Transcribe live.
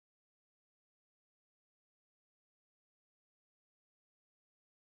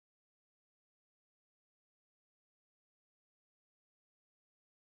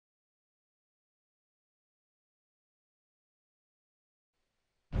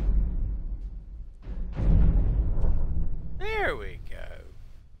There we go.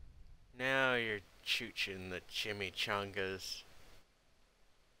 Now you're chooching the chimichangas.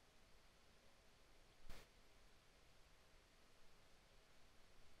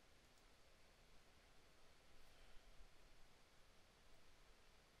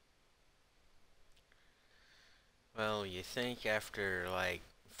 Well, you think after like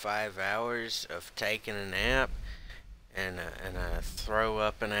 5 hours of taking a nap and a throw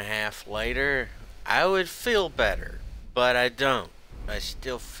up and a half later, I would feel better, but I don't. I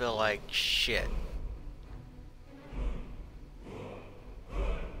still feel like shit.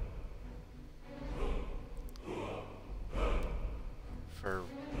 For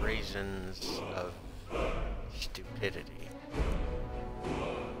reasons of stupidity.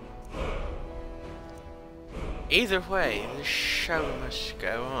 Either way, the show must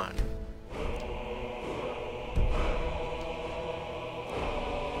go on.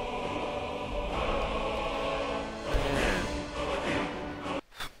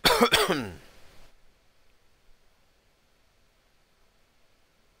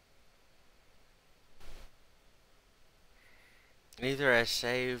 Either I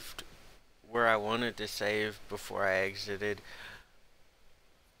saved where I wanted to save before I exited,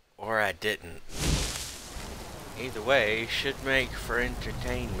 or I didn't. Either way, should make for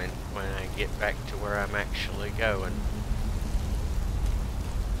entertainment when I get back to where I'm actually going.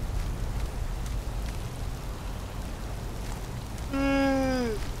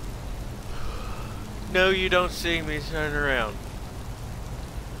 No, you don't see me. Turn around.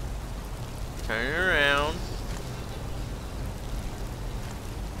 Turn around.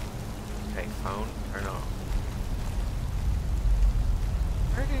 Okay, phone, turn off.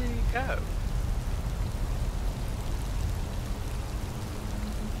 Where did he go?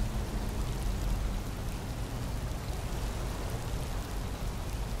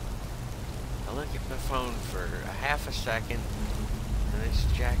 I look at my phone for a half a second, and this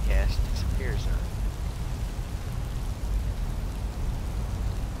jackass disappears on it.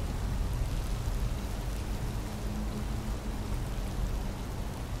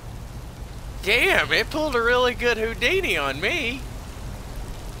 Damn, it pulled a really good Houdini on me.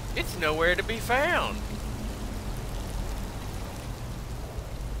 It's nowhere to be found.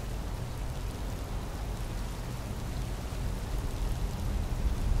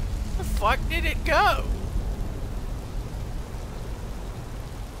 Where the fuck did it go?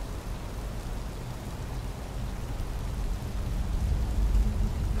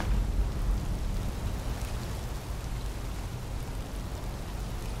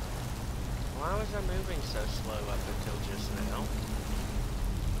 Why was I moving so slow up until just now?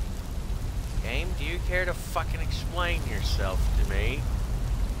 Game, do you care to fucking explain yourself to me?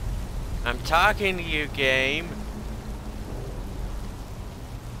 I'm talking to you, game.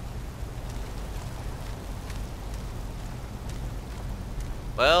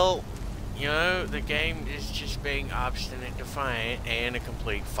 Well, you know, the game is just being obstinate, defiant, and a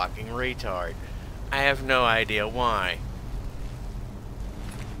complete fucking retard. I have no idea why.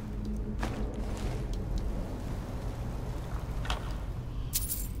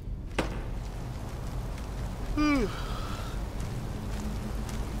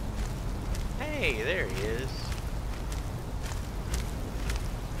 Hey, there he is.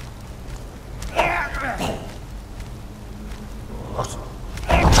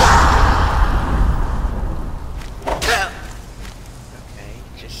 Okay,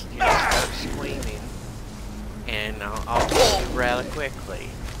 just stop screaming, and I'll do it rather quickly.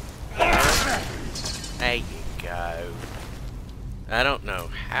 There you go. I don't know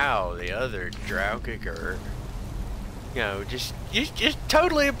how the other Draugr, you know, just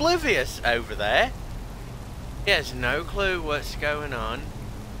totally oblivious over that. He has no clue what's going on.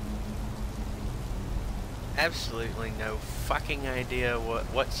 Absolutely no fucking idea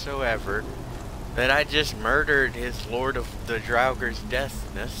whatsoever that I just murdered his Lord of the Draugr's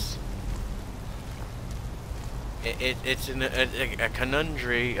deathness. It's a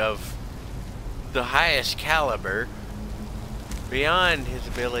conundrum of the highest caliber, beyond his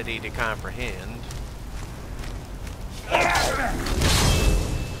ability to comprehend.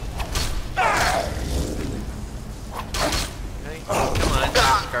 Okay, come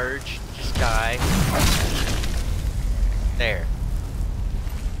on, Scourge, just die. There.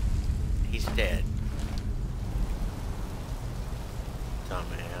 He's dead. Dumbass.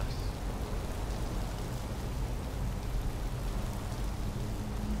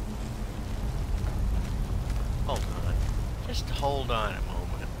 Hold on. Just hold on a moment.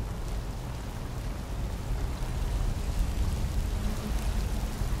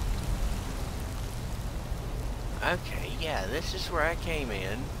 Okay, yeah, this is where I came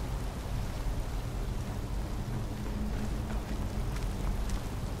in.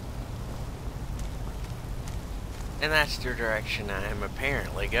 And that's the direction I am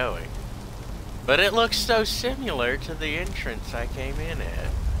apparently going. But it looks so similar to the entrance I came in at.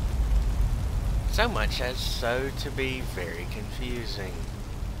 So much as so to be very confusing.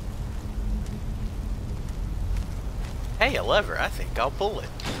 Hey, a lever. I think I'll pull it.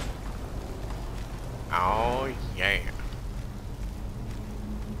 Oh, yeah.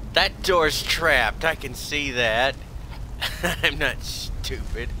 That door's trapped. I can see that. I'm not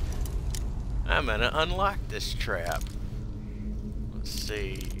stupid. I'm gonna unlock this trap. Let's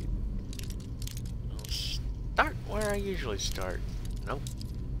see. I'll start where I usually start. Nope.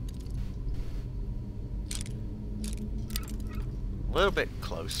 A little bit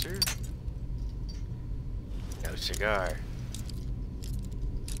closer. No cigar.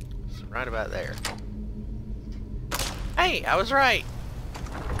 It's right about there. Hey, I was right.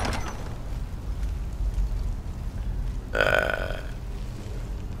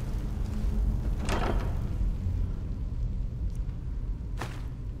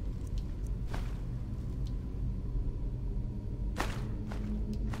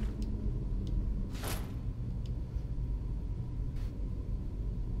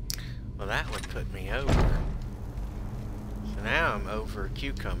 Well, that would put me over. So now I'm over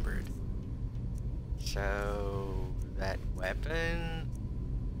cucumbered. So that weapon,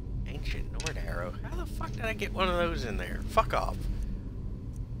 ancient Nord arrow. How the fuck did I get one of those in there? Fuck off.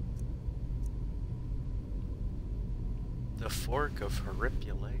 The fork of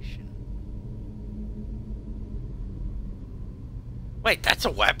horripilation. Wait, that's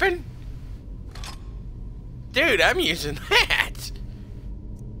a weapon? Dude, I'm using that.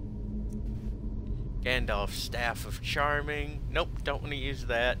 Gandalf's Staff of Charming. Nope, don't want to use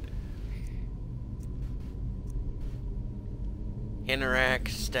that. Hinarak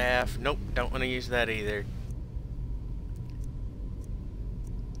Staff. Nope, don't want to use that either.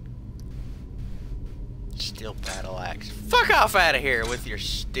 Steel Battle Axe. Fuck off out of here with your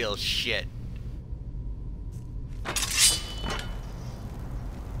steel shit.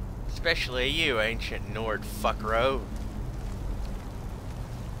 Especially you, ancient Nord fuckro.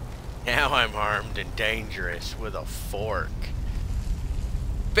 Now I'm armed and dangerous with a fork.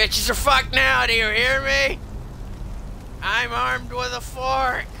 Bitches are fucked now, do you hear me? I'm armed with a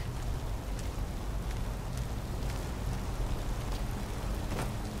fork.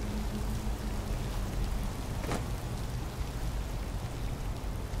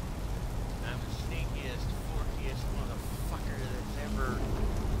 I'm the sneakiest, forkiest motherfucker that's ever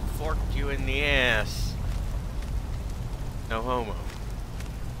forked you in the ass. No homo.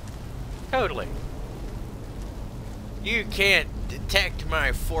 Totally. You can't detect my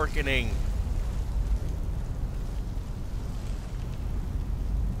forkening.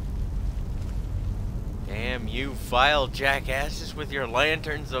 Damn you vile jackasses with your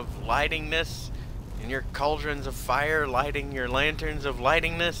lanterns of lightingness and your cauldrons of fire lighting your lanterns of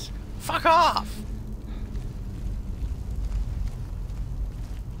lightingness. Fuck off!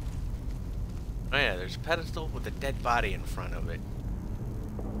 Oh yeah, there's a pedestal with a dead body in front of it.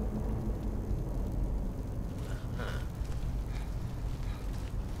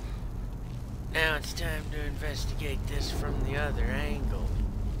 Now it's time to investigate this from the other angle.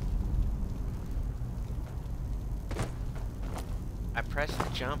 I pressed the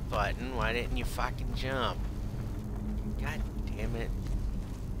jump button. Why didn't you fucking jump? God damn it.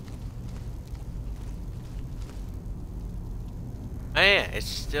 Oh yeah, it's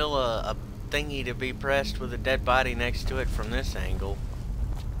still a thingy to be pressed with a dead body next to it from this angle.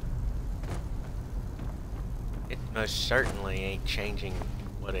 It most certainly ain't changing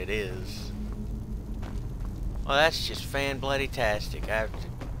what it is. Well, that's just fan-bloody-tastic. I have to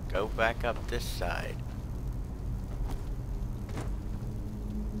go back up this side.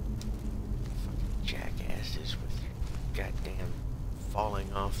 Fucking jackasses with your goddamn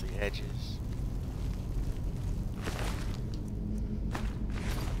falling off the edges.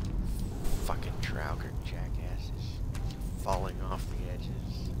 Fucking Trauger jackasses falling off the edges.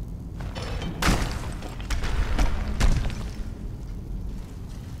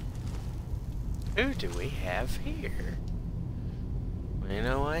 Who do we have here? Well, you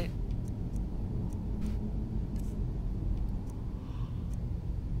know what?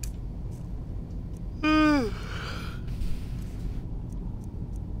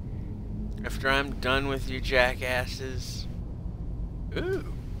 After I'm done with you jackasses.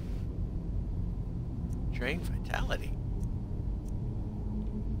 Ooh. Drain vitality.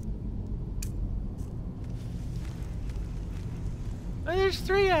 Oh, there's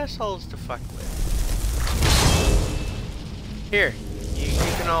 3 assholes to fuck with. Here, you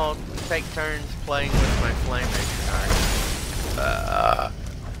can all take turns playing with my flame nature.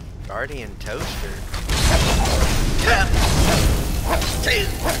 Guardian Toaster.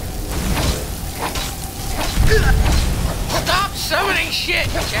 Stop summoning shit,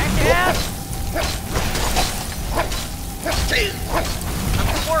 jackass!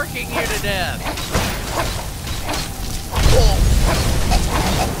 I'm working you to death.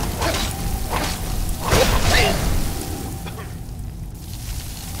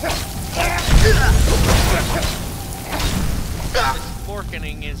 This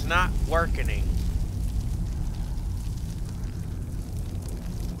forking is not working.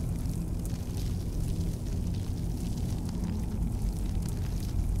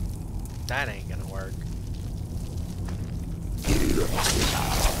 That ain't gonna work.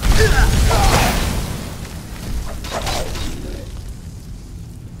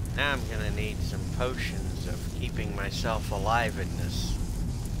 Now I'm gonna need some potions of keeping myself alive in this.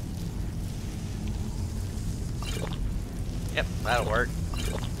 Yep, that'll work.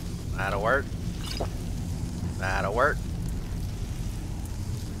 That'll work. That'll work.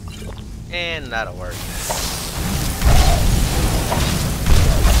 And that'll work.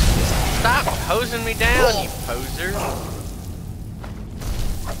 Stop hosing me down, you poser.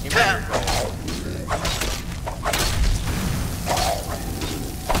 Give me your gold.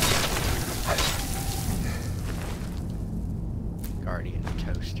 Guardian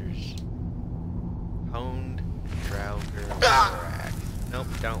toasters. Honed Draugr rack. Nope,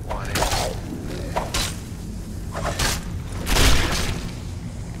 don't want it.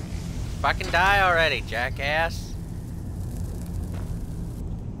 Fucking die already, jackass.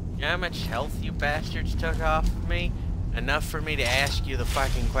 You know how much health you bastards took off of me? Enough for me to ask you the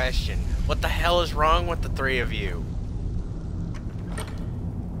fucking question. What the hell is wrong with the three of you?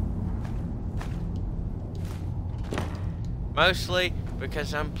 Mostly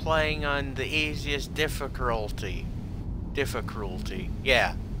because I'm playing on the easiest difficulty.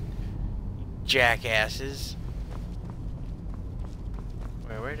 Yeah. Jackasses.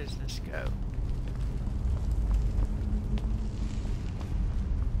 Where does this go?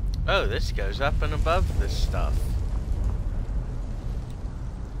 Oh, this goes up and above this stuff.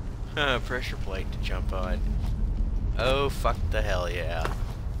 Pressure plate to jump on. Oh, fuck the hell yeah.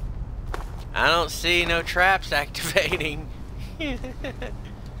 I don't see no traps activating. Hey,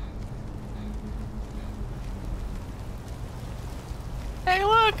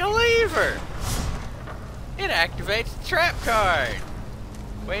 look, a lever! It activates the trap card.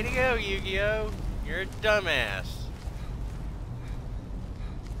 Way to go, Yu-Gi-Oh! You're a dumbass.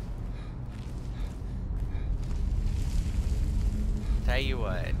 Tell you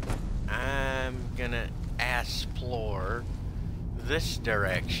what, I'm gonna explore this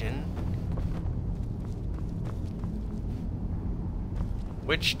direction,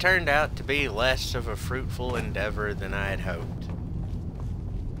 which turned out to be less of a fruitful endeavor than I had hoped.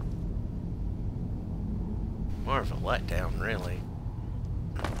 More of a letdown, really.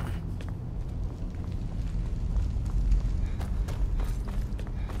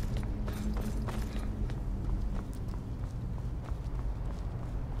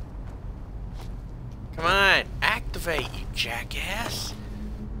 Come on, activate, you jackass!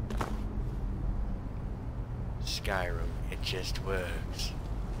 Skyrim, it just works.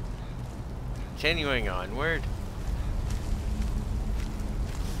 Continuing onward.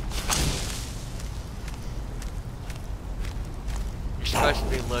 You're supposed to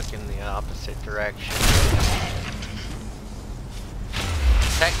be looking the opposite direction.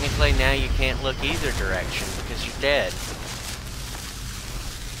 Technically, now you can't look either direction because you're dead.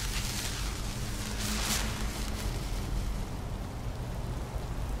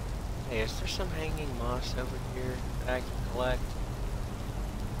 Hey, is there some hanging moss over here that I can collect?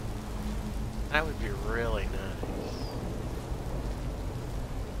 That would be really nice.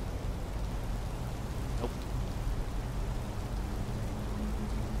 Nope.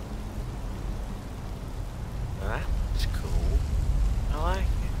 Well, that looks cool. I like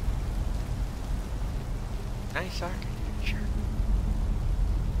it. Nice architecture.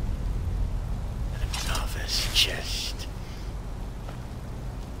 A novice chest.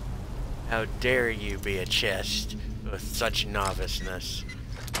 How dare you be a chest with such noviceness?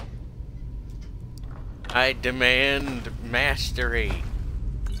 I demand mastery.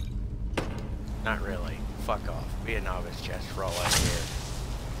 Not really. Fuck off. Be a novice chest for all I care.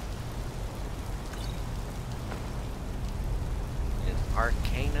 An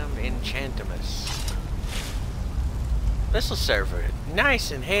Arcanum Enchantimus. This'll serve a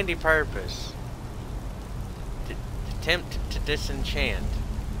nice and handy purpose. Attempt to disenchant.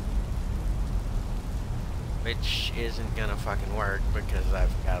 Which isn't gonna fucking work because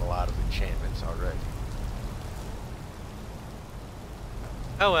I've got a lot of enchantments already.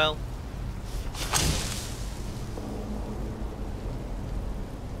 Oh well.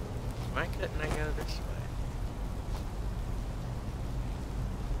 Why couldn't I go this way?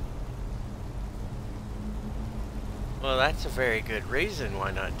 Well, that's a very good reason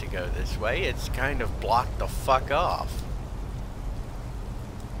why not to go this way. It's kind of blocked the fuck off.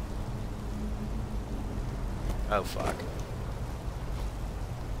 Oh, fuck.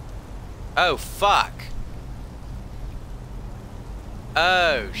 Oh, fuck.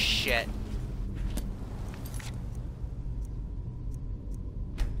 Oh, shit.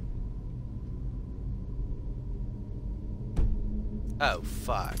 Oh,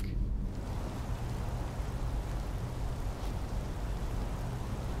 fuck.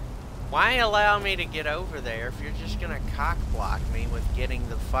 Why allow me to get over there if you're just gonna cock block me with getting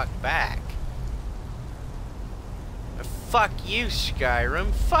the fuck back? Fuck you,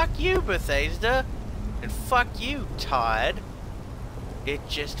 Skyrim. Fuck you, Bethesda. And fuck you, Todd. It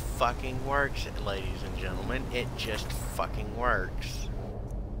just fucking works, ladies and gentlemen. It just fucking works.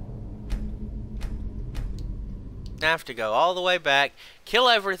 I have to go all the way back, kill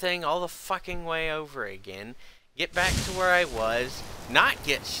everything all the fucking way over again, get back to where I was, not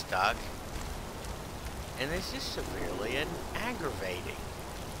get stuck, and this is severely aggravating.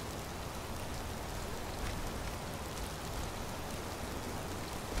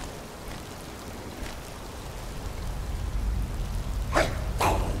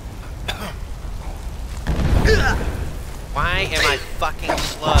 Why am I fucking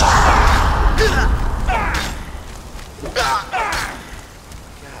slow? God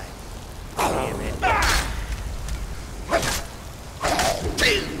damn it.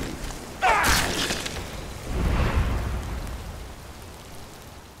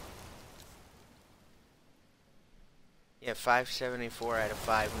 Yeah, 574 out of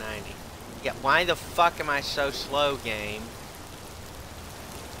 590. Yeah, why the fuck am I so slow, game?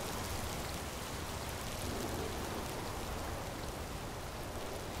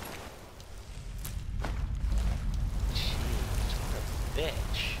 Bitch.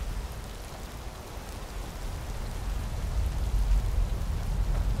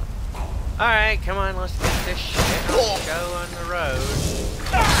 Alright, come on, let's get this shit on the go on the road.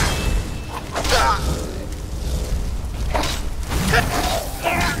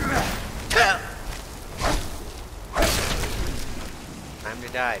 Time to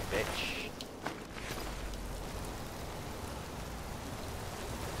die, bitch.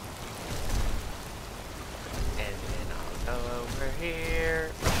 And then I'll go over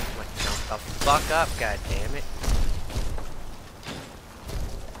here. What, jump the fuck up, goddammit.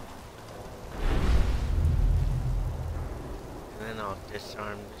 And then I'll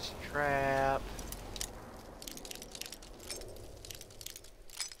disarm this trap.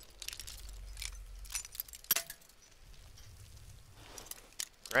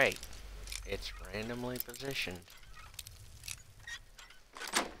 Great. It's randomly positioned.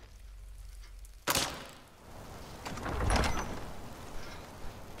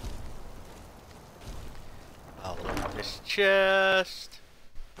 I'll load this chest.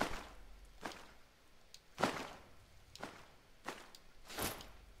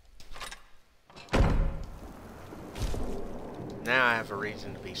 Now I have a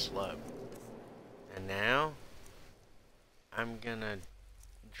reason to be slow. And now I'm gonna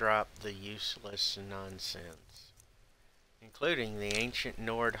drop the useless nonsense, including the ancient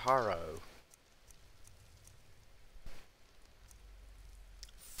Nord Harrow.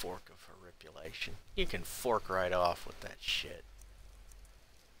 Fork of Horripulation. You can fork right off with that shit.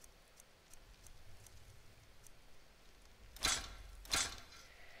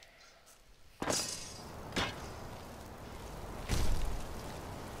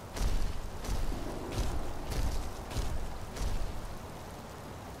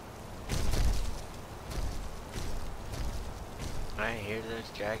 I hear those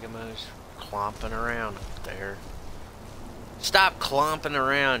Jagamos clomping around up there. Stop clomping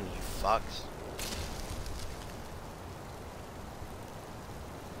around, you fucks.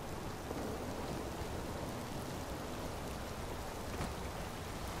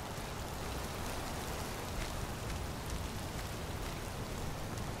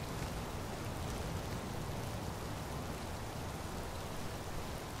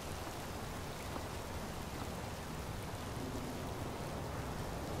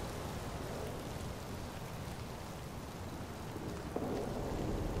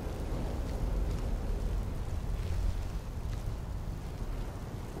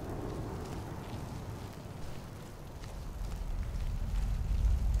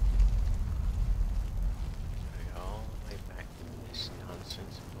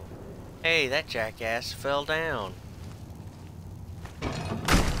 Hey, that jackass fell down.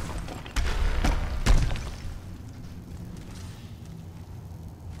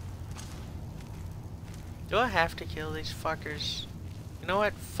 Do I have to kill these fuckers? You know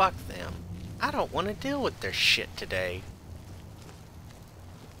what? Fuck them. I don't want to deal with their shit today.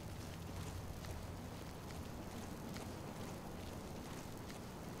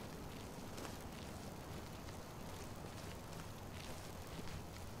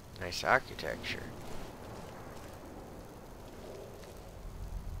 Nice architecture.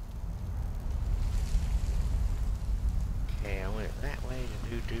 Okay, I went that way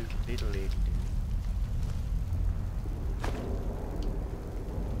to do.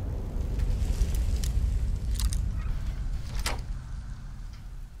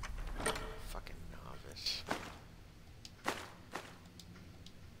 Fucking novice.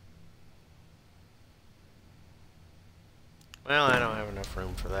 Well, I don't have enough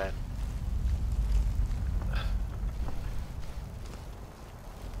room for that.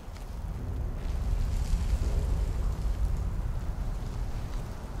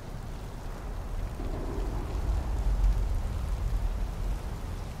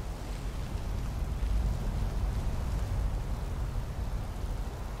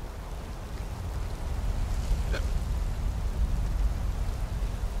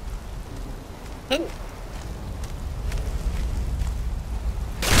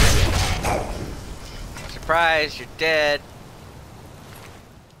 Surprise, you're dead.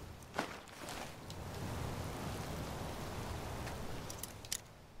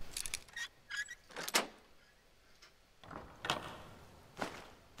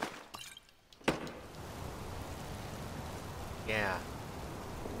 Yeah.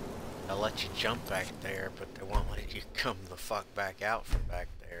 They'll let you jump back there, but they won't let you come the fuck back out from back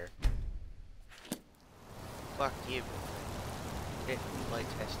there. Fuck you. Didn't play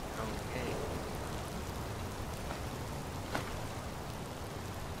test your own game.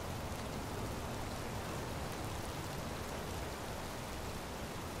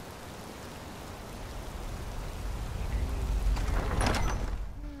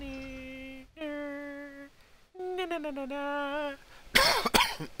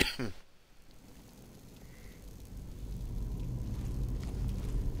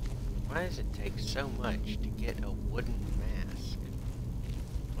 Why does it take so much to get a wooden mask?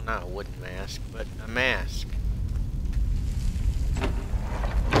 Well, not a wooden mask, but a mask.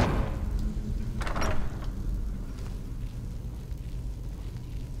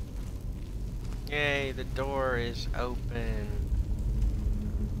 Yay, the door is open.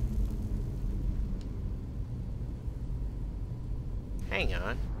 Hang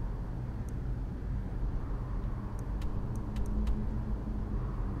on.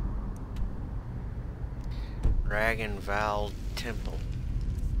 Ragnvald Temple.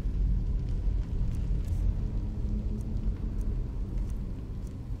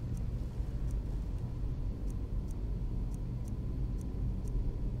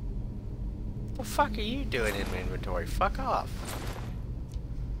 What the fuck are you doing in my inventory? Fuck off.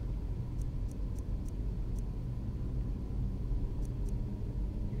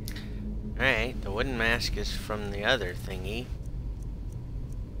 Alright, the wooden mask is from the other thingy.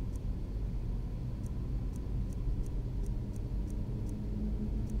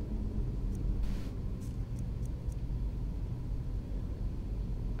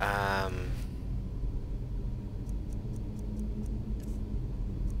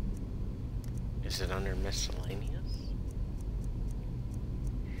 Is it under miscellaneous?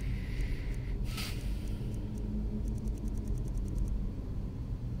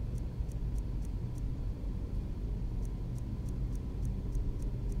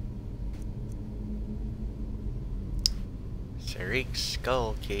 Sarik's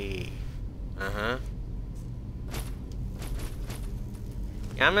skull key. Uh-huh.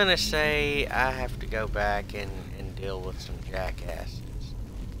 I'm gonna say I have to go back and deal with some jackasses.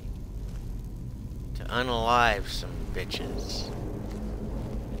 To unalive some bitches.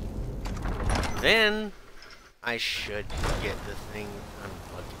 Then I should get the thing I'm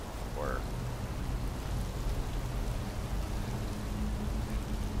looking for.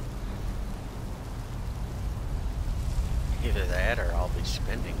 Either that or I'll be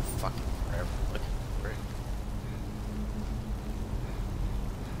spending fucking forever looking for it.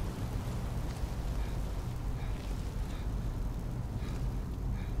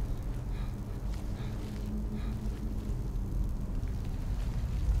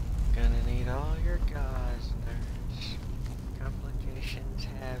 Gonna need all your gauze, nurse. Complications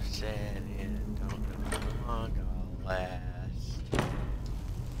have set in. Don't know how long I'll last.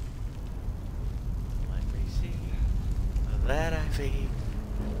 Let me see. That I feed.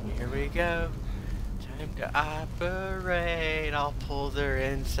 Here we go. Time to operate. I'll pull their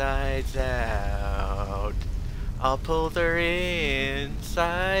insides out. I'll pull their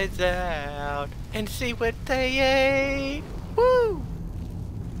insides out. and see what they ate. Woo!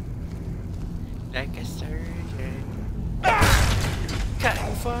 Like a surgeon,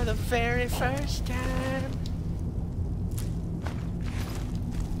 cutting for the very first time.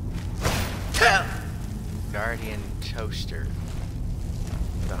 Guardian toaster,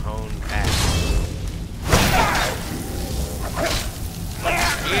 the honed axe.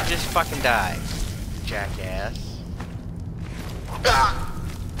 You just fucking die, jackass.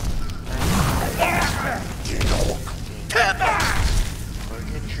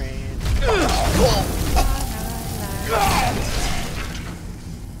 Organ train.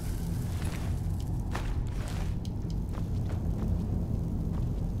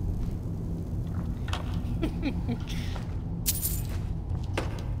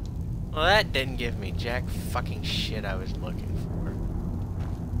 Well, that didn't give me jack fucking shit I was looking for.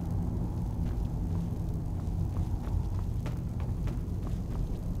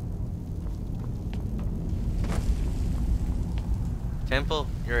 Temple,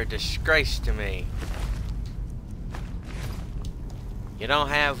 you're a disgrace to me. You don't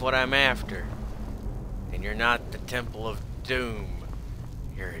have what I'm after. And you're not the Temple of Doom.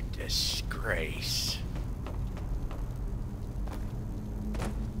 You're a disgrace.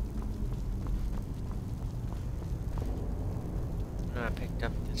 I picked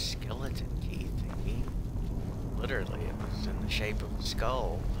up the skeleton key thingy. Literally, it was in the shape of a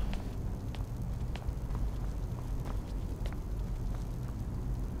skull.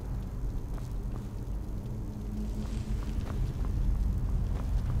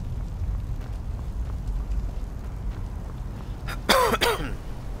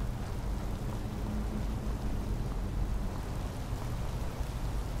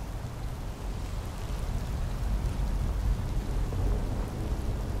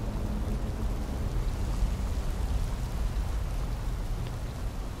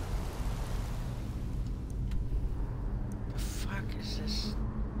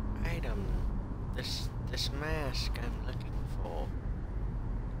 This mask I'm looking for.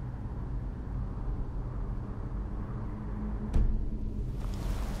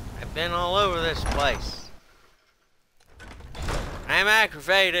 I've been all over this place. I'm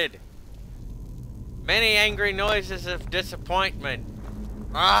aggravated. Many angry noises of disappointment.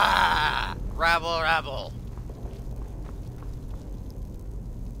 Ah! Rabble, rabble.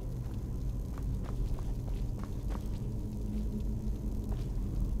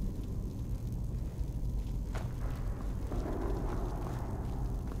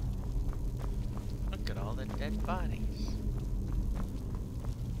 Dead bodies.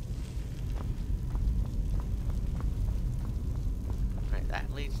 Alright,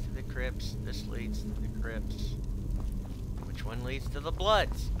 that leads to the crypts. This leads to the crypts. Which one leads to the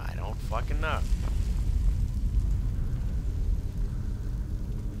Bloods? I don't fucking know.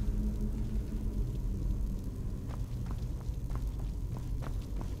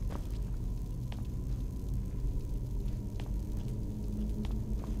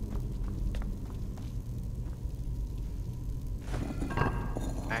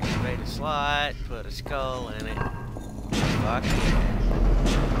 Activate a slot, put a skull in it. Fuck yeah.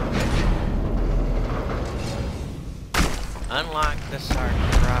 Unlock the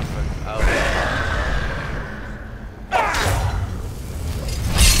sarcophagus. Oh.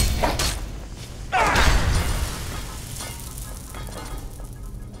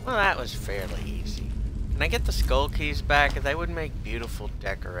 Well, that was fairly easy. Can I get the skull keys back? They would make beautiful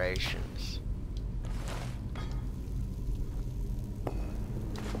decorations.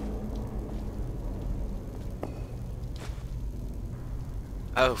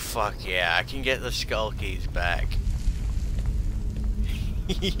 Oh fuck yeah, I can get the skull keys back.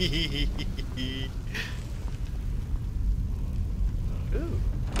 Ooh.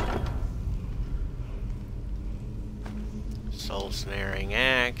 Soul snaring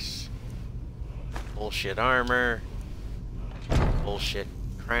axe. Bullshit armor. Bullshit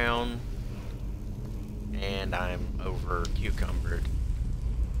crown. And I'm over cucumbered.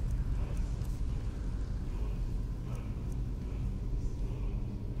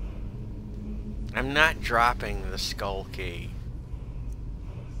 I'm not dropping the skull key.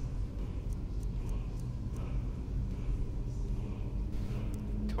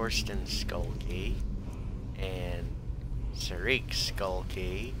 Torsten's skull key. And Sarik's skull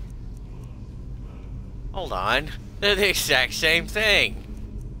key. Hold on. They're the exact same thing.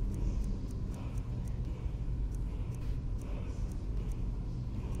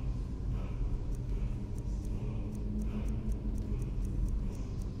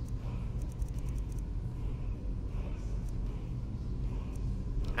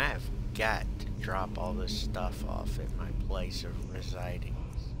 I've got to drop all this stuff off at my place of residing.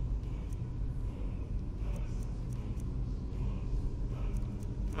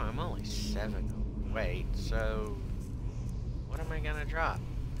 only 7 overweight, so what am I gonna drop?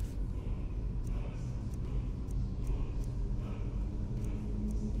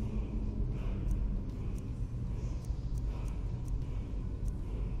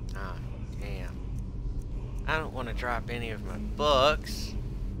 Ah, damn. I don't want to drop any of my books.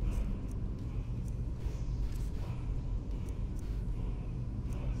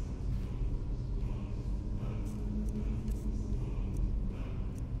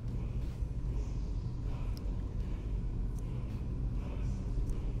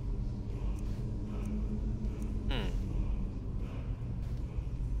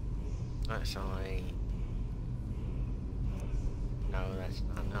 That's only... No, that's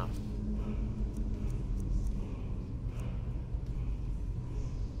not enough.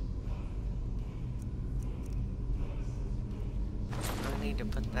 I need to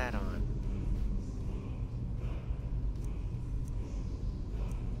put that on.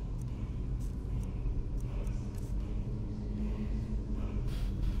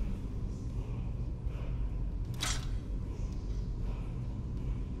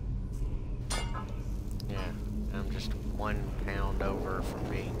 Yeah, I'm just 1 pound over from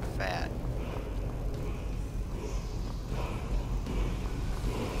being fat.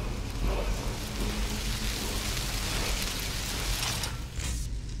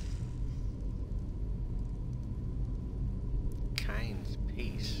 Kind's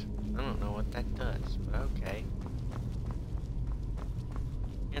peace. I don't know what that does, but okay.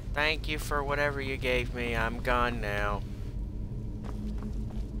 And thank you for whatever you gave me. I'm gone now.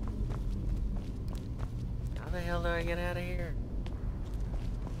 How the hell do I get out of here?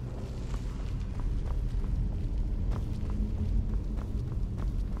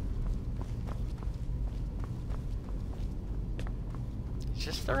 It's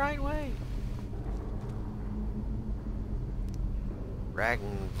just the right way.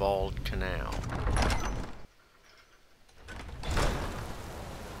 Ragnvald Canal.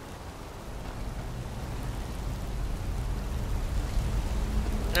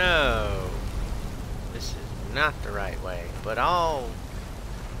 No, this is not the right way, but I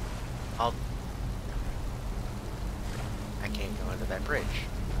can't go under that bridge.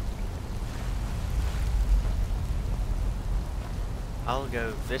 I'll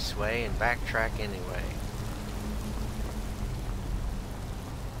go this way and backtrack anyway.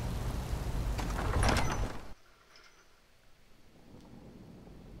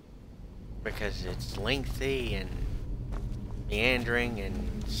 Because it's lengthy and meandering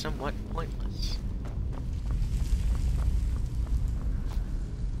and somewhat pointless.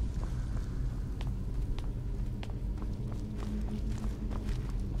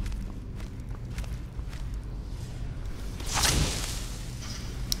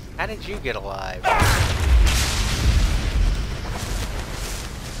 How did you get alive?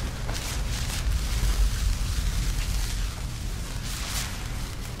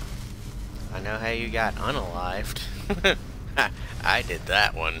 I know how you got unalived. I did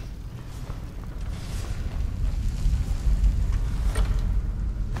that one.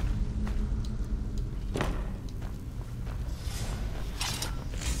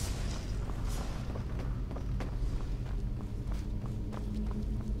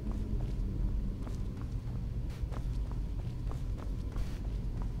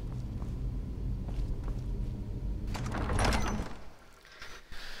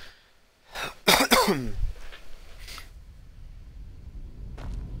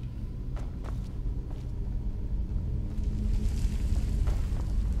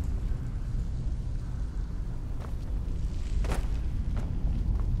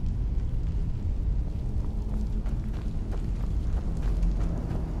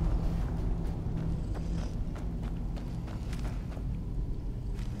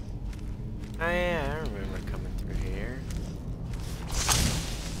 Oh yeah, I remember coming through here.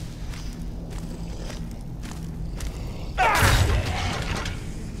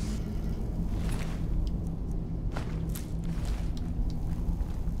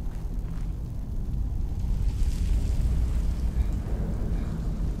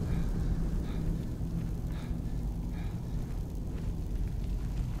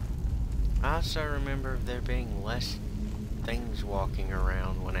 I also remember there being less things walking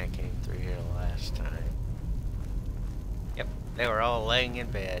around when I came through here last time. Yep, they were all laying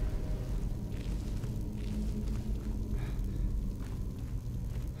in bed.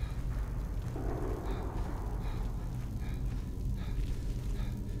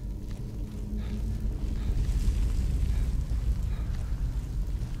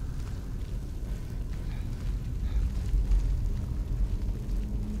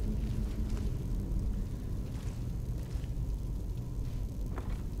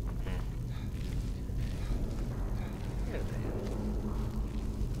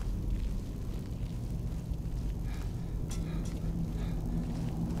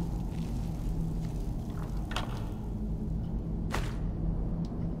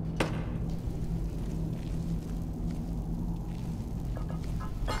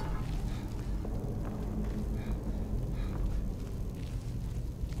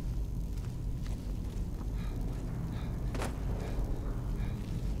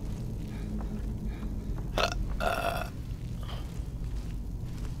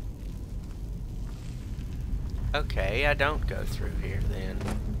 Okay, I don't go through here then.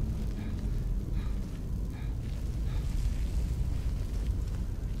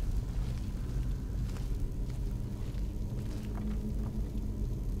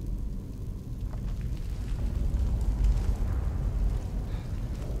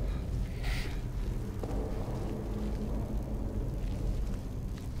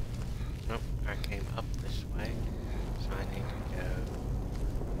 Nope, I came up this way, so I need to go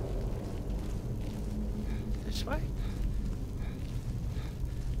this way.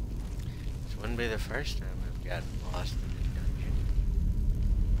 This wouldn't be the first time I've gotten lost in a dungeon.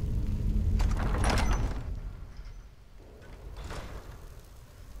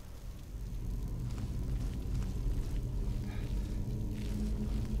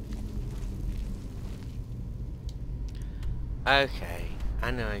 Okay,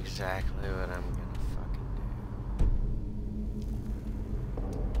 I know exactly what I'm gonna fucking do.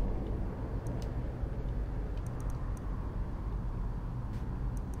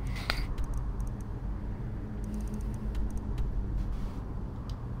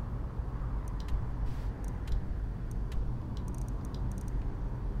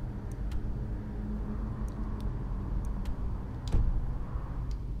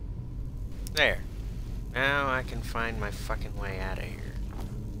 There. Now I can find my fucking way out of here.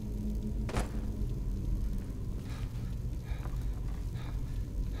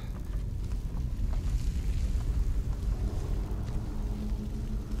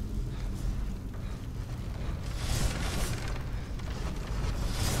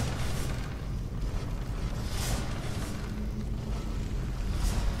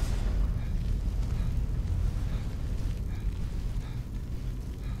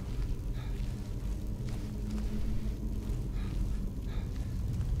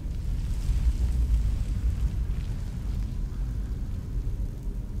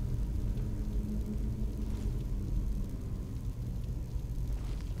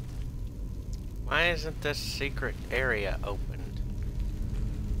 Why isn't this secret area opened?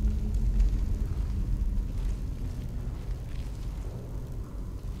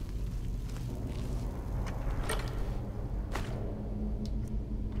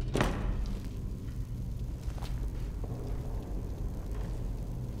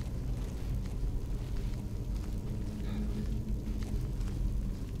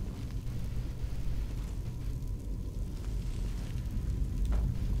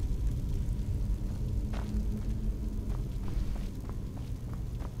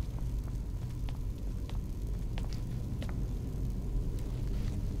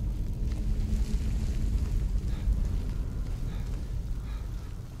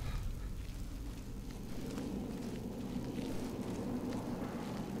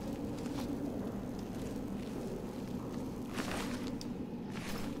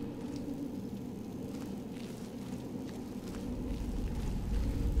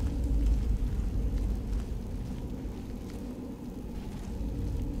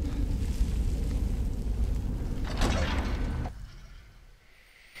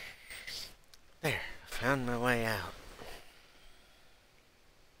 There, I found my way out.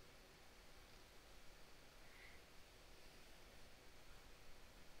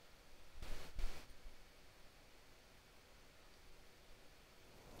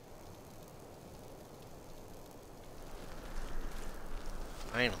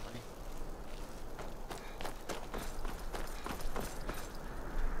 Finally.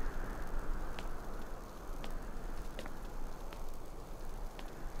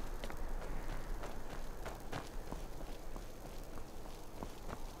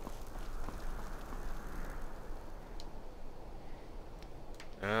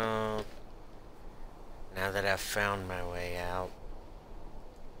 Oh, now that I've found my way out.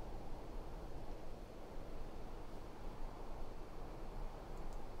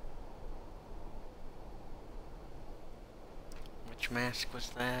 Which mask was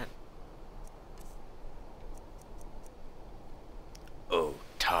that? Oh,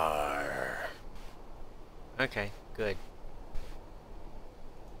 tar. Okay, good.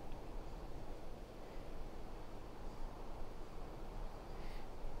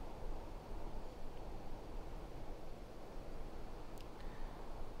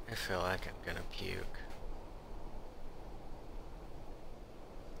 I feel like I'm gonna puke.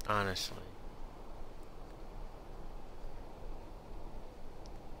 Honestly.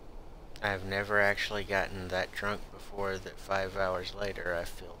 I've never actually gotten that drunk before that 5 hours later I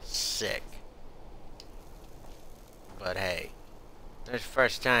feel sick. But hey, there's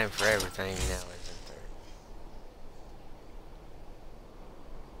first time for everything now, isn't there?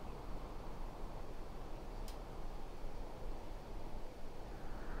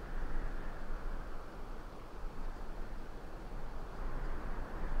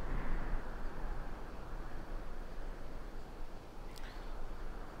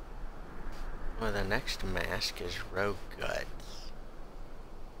 Well, the next mask is Rogue Guts.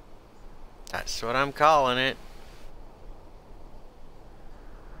 That's what I'm calling it.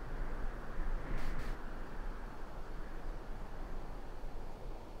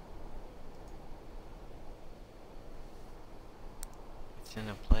 It's in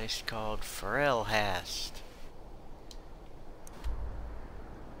a place called Ferelhast.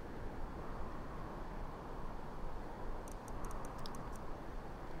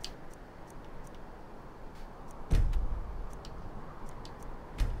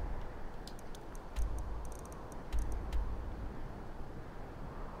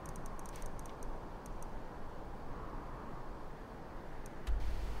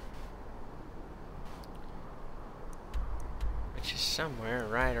 Which is somewhere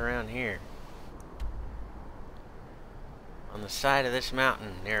right around here. On the side of this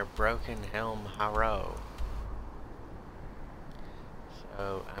mountain near Broken Helm Harrow.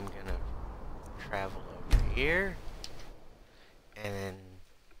 So I'm gonna travel over here. And then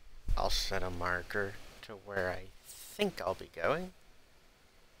I'll set a marker to where I think I'll be going.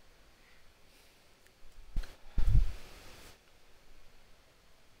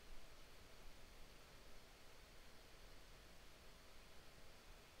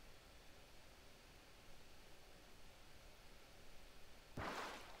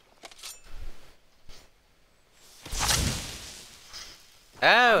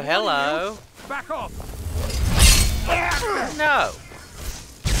 Oh, hello. Back off! No.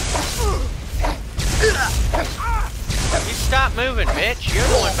 You stop moving, bitch. You're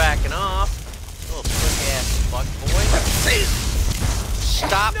the one backing off. Little slick ass fuck boy.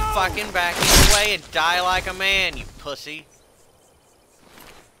 Stop fucking backing away and die like a man, you pussy.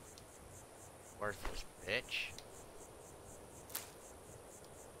 Worthless bitch.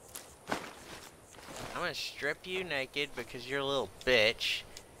 I'm gonna strip you naked because you're a little bitch.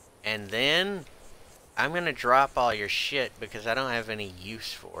 And then I'm gonna drop all your shit because I don't have any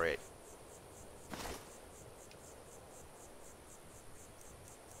use for it.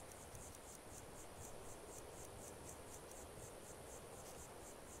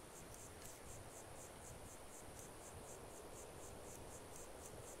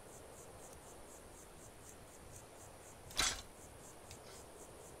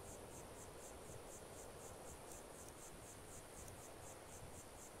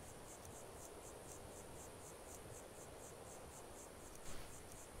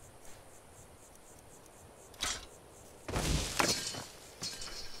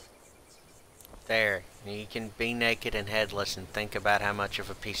 There, you can be naked and headless and think about how much of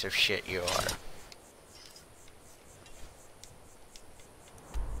a piece of shit you are.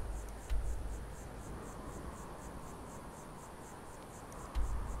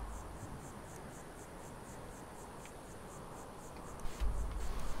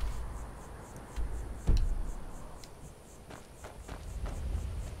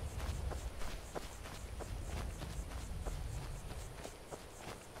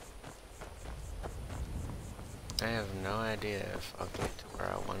 I have no idea if I'll get to where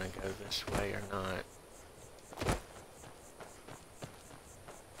I want to go this way or not.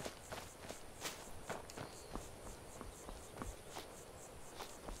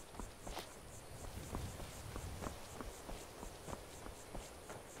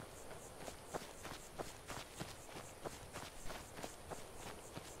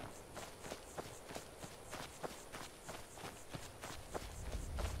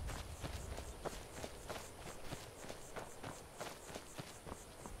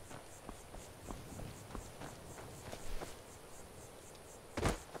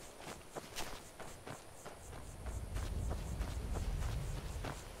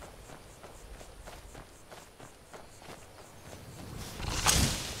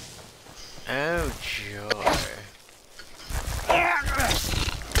 Oh, joy.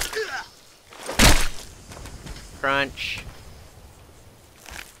 Crunch.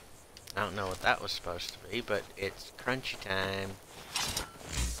 I don't know what that was supposed to be, but it's crunchy time.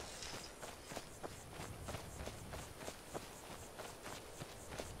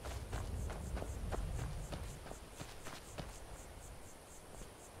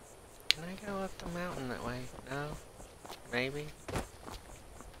 Can I go up the mountain that way? No? Maybe?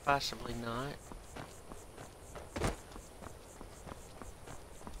 Possibly not.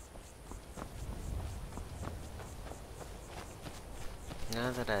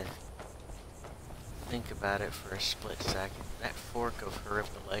 Now that I think about it for a split second, that fork of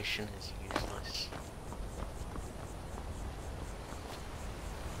horripilation is useless.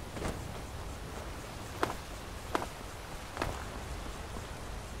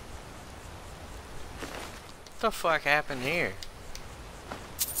 What the fuck happened here?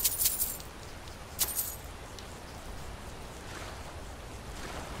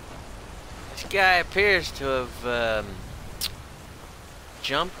 guy appears to have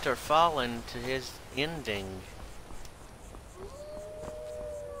jumped or fallen to his ending.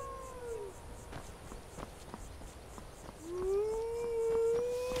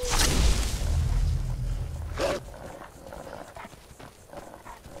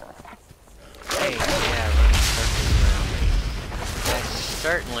 Hey, yeah, run circles around me. That's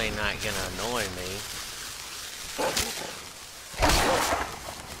certainly not gonna annoy me.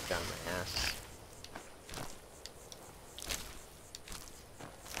 Dumbass.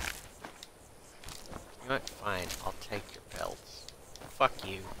 You know what? Fine, I'll take your pelts. Fuck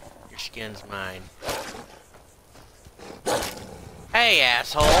you. Your skin's mine. Hey,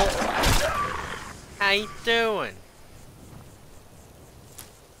 asshole! How you doing?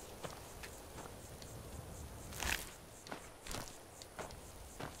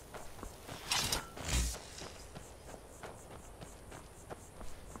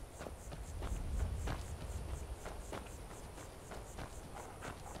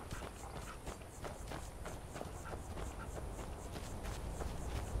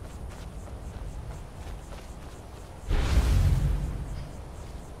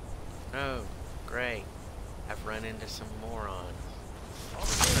 Oh, great. I've run into some morons.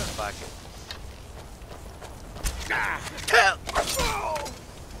 Fuck it. Dumb.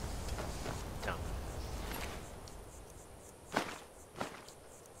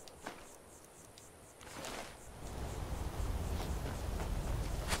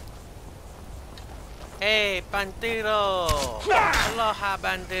 Hey, bandito! Aloha,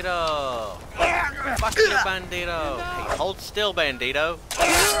 bandito! Fuck you, bandito! Hey, hold still, bandito!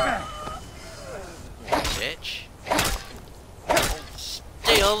 Bitch. Hold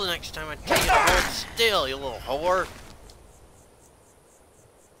still the next time I tell you to hold still, you little whore!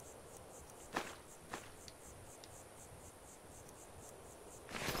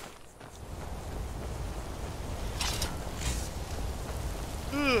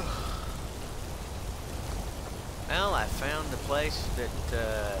 Well, I found the place that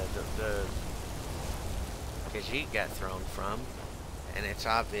the Khajiit got thrown from, and it's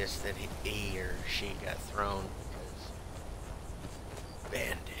obvious that he or she got thrown because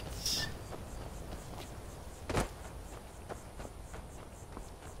bandits.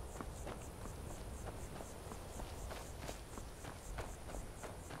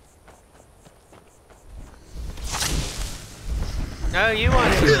 No, you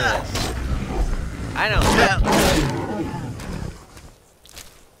want to do this. I don't know.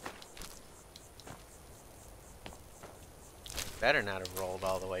 Better not have rolled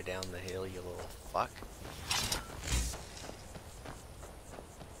all the way down the hill, you little fuck.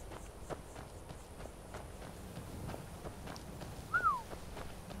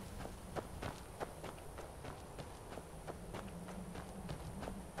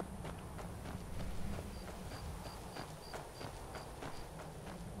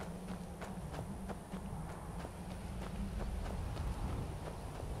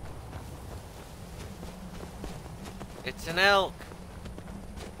 It's an elk.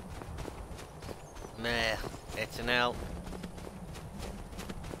 Meh, it's an elk.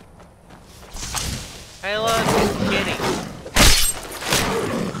 Hey look, it's Kitty.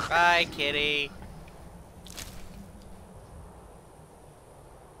 Bye, Kitty.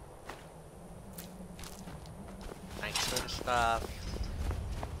 Thanks for the stuff.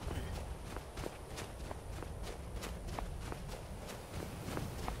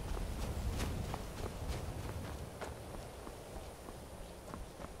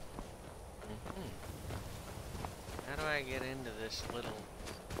 How do I get into this little...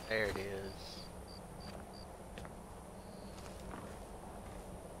 There it is.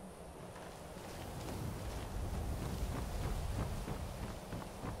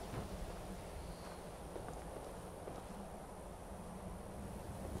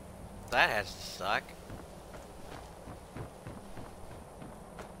 That has to suck.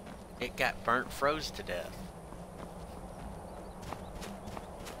 It got burnt, froze to death.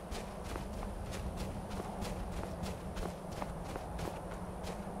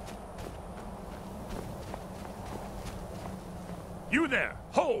 You there!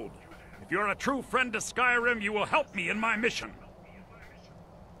 Hold! If you're a true friend to Skyrim, you will help me in my mission.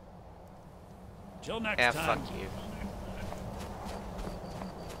 Till next Yeah, time. fuck you.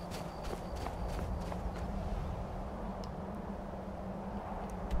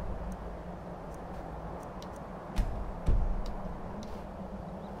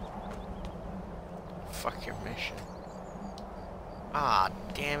 Fuck your mission. Ah,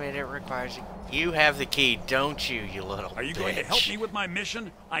 damn it, it requires a... You have the key, don't you, you little Are you bitch. going to help me with my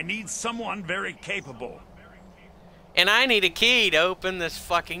mission? I need someone very capable. And I need a key to open this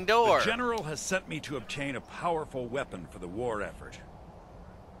fucking door. The General has sent me to obtain a powerful weapon for the war effort.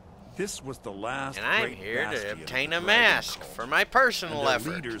 This was the last And I'm great here bastion to of obtain the a Dragon mask Cult. for my personal And their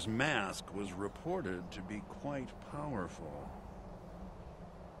effort. leader's mask was reported to be quite powerful.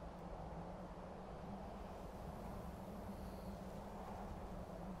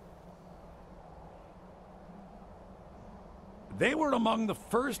 They were among the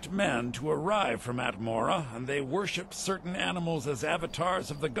first men to arrive from Atmora, and they worshipped certain animals as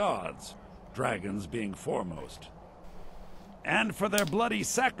avatars of the gods, dragons being foremost. And for their bloody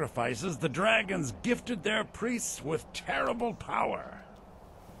sacrifices, the dragons gifted their priests with terrible power.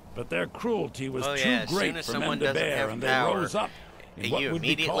 But their cruelty was too great for men to bear, and they rose up in what would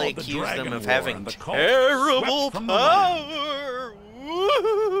be called the Dragon War, and the cult terrible swept from the land. power.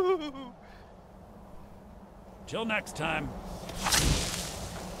 Woo! Till next time.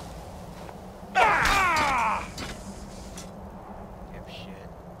 Ah! Dipshit.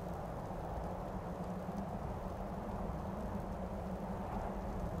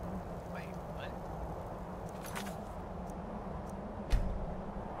 Wait, what?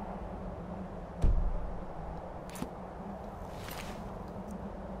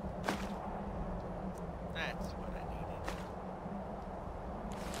 That's what I needed.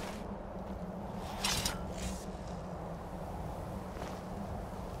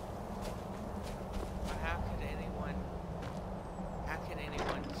 But how could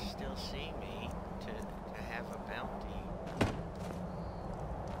anyone still see me to have a bounty?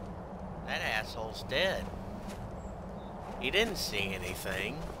 That asshole's dead. He didn't see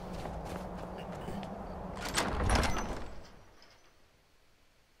anything.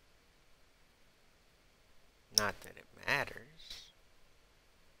 Not that it matters.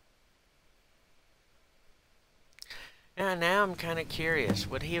 Now I'm kind of curious.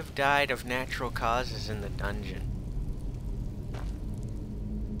 Would he have died of natural causes in the dungeon?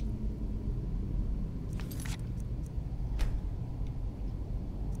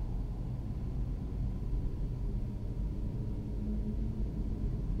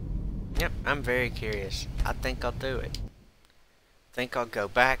 Yep, I'm very curious. I think I'll do it. Think I'll go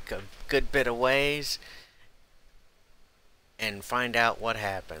back a good bit of ways and find out what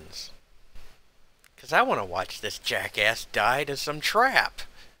happens. Because I want to watch this jackass die to some trap.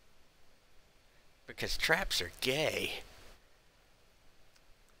 Because traps are gay.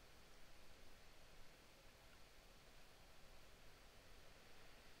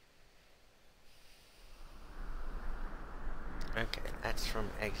 Okay, that's from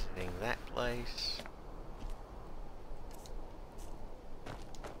exiting that place.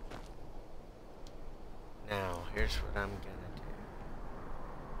 Now, here's what I'm gonna do.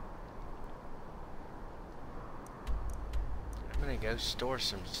 I'm gonna go store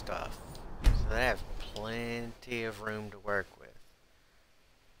some stuff so that I have plenty of room to work with.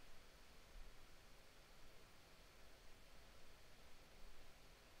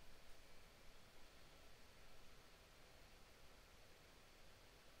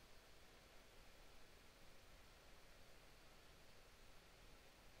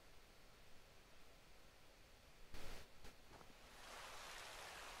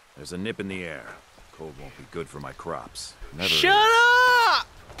 There's a nip in the air. Cold won't be good for my crops. Never Shut is. up!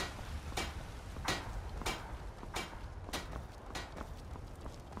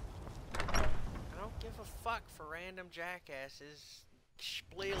 I don't give a fuck for random jackasses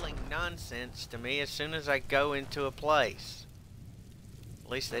spleeling nonsense to me as soon as I go into a place. At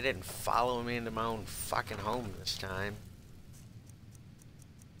least they didn't follow me into my own fucking home this time.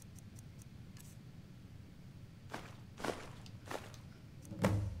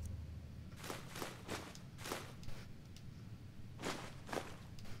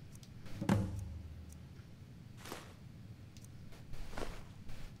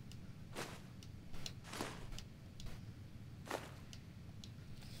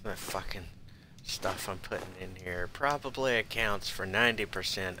 The fucking stuff I'm putting in here probably accounts for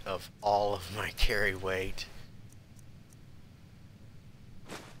 90% of all of my carry weight.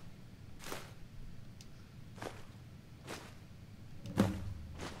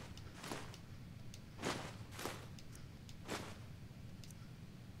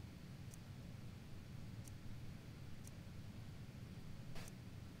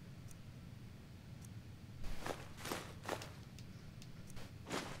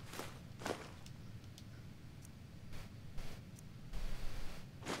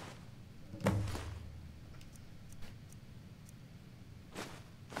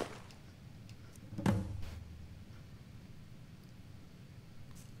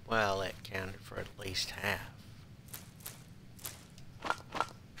 Well, it counted for at least half.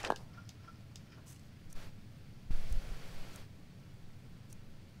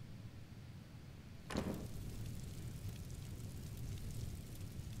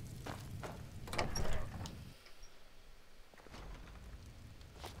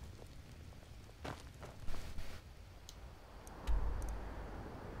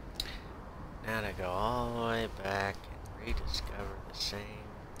 go all the way back and rediscover the same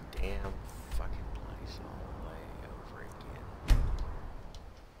damn fucking place all the way over again.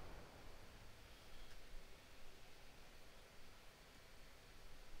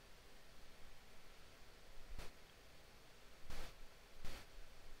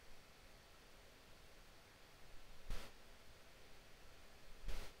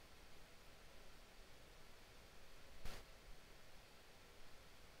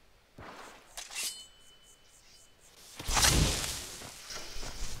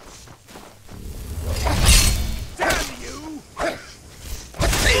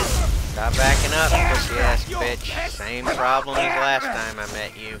 Stop backing up, pussy ass bitch. Same problem as last time I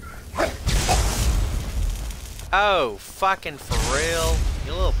met you. Oh, fucking for real?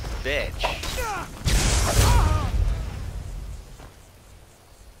 You little bitch.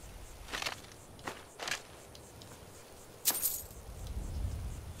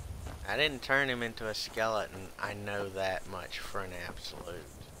 I didn't turn him into a skeleton. I know that much for an absolute.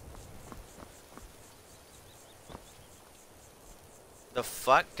 The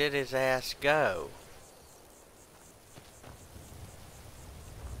fuck did his ass go?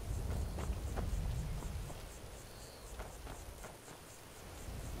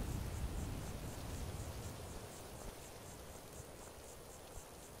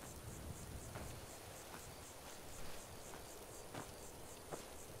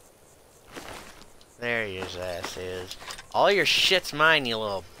 There his ass is. All your shit's mine, you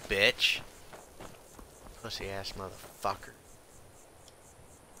little bitch. Pussy ass motherfucker.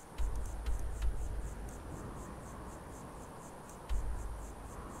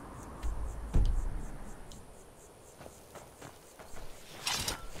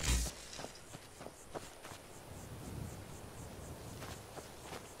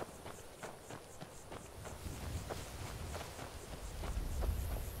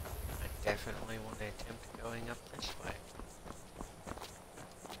 Definitely want to attempt going up this way.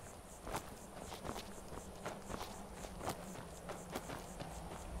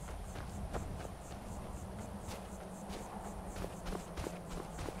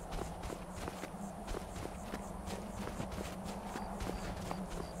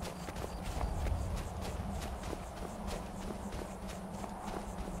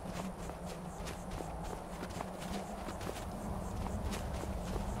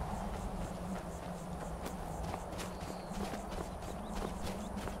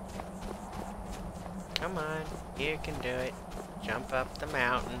 Come on, you can do it. Jump up the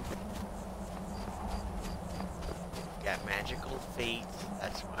mountain. Got magical feet.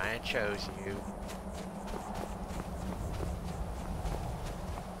 That's why I chose you.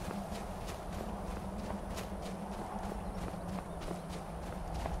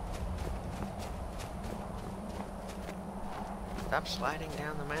 Stop sliding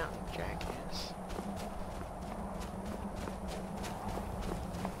down the mountain, jackass.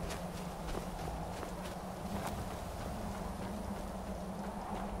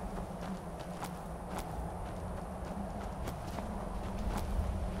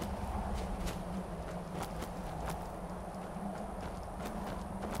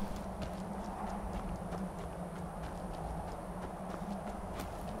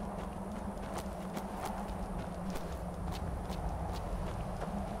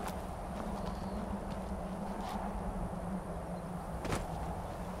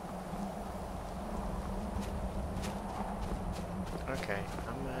 Okay,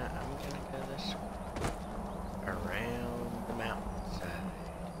 I'm gonna go this way. Around the mountainside.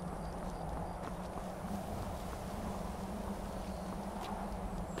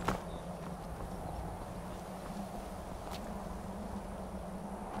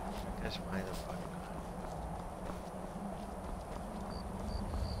 Because why the fuck not?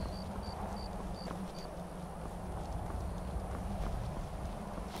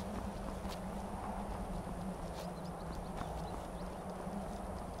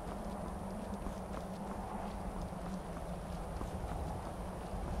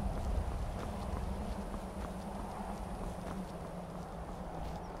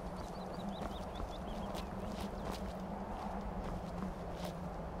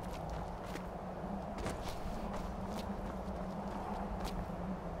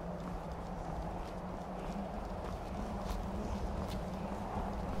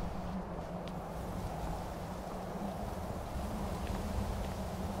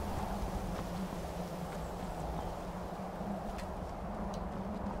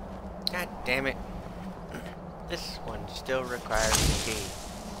 God damn it. This one still requires a key.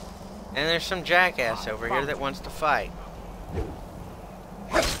 And there's some jackass over here that wants to fight.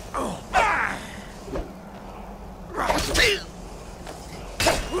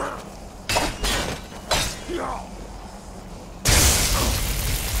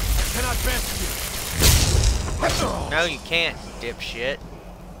 No, you can't, dipshit.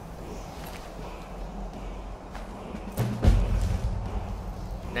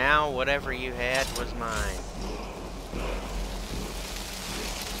 Now, whatever you had was mine.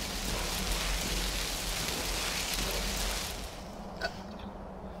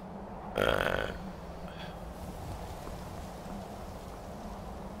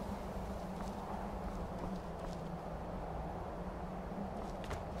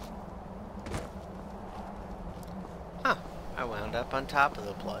 Huh. I wound up on top of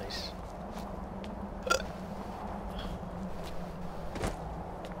the place.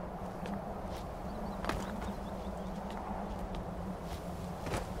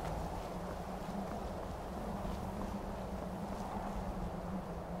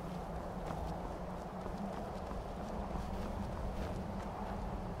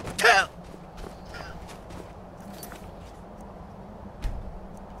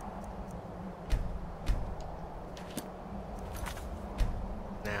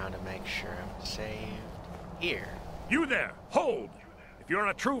 Now to make sure I'm saved here. You there, hold! If you're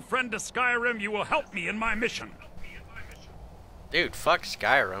a true friend to Skyrim, you will help me in my mission. Dude, fuck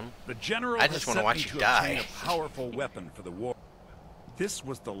Skyrim. The general I just has wanna sent watch me you to obtain die. a powerful weapon for the war. This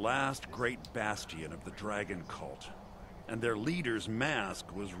was the last great bastion of the dragon cult, and their leader's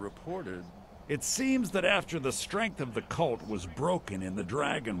mask was reported. It seems that after the strength of the cult was broken in the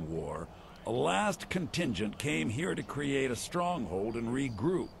Dragon War, a last contingent came here to create a stronghold and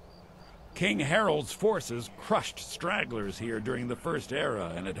regroup. King Harold's forces crushed stragglers here during the First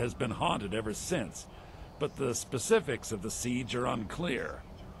Era, and it has been haunted ever since. But the specifics of the siege are unclear.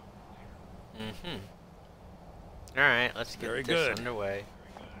 Alright, let's get Very this good. underway.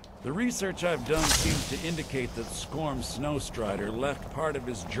 The research I've done seems to indicate that Skorm Snowstrider left part of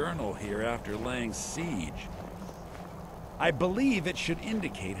his journal here after laying siege. I believe it should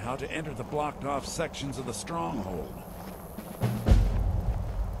indicate how to enter the blocked-off sections of the stronghold.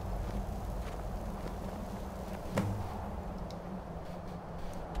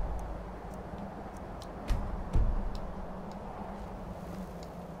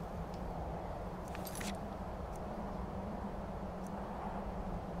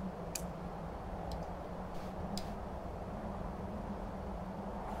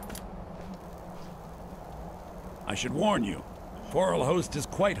 I should warn you, Forelhost is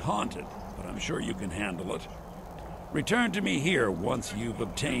quite haunted, but I'm sure you can handle it. Return to me here once you've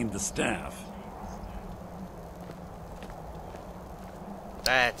obtained the staff.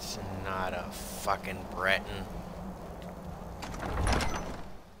 That's not a fucking Breton.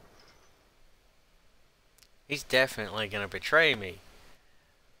 He's definitely gonna betray me.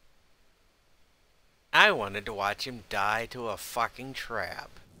 I wanted to watch him die to a fucking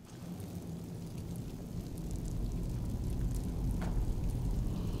trap.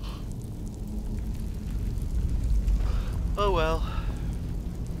 Oh well.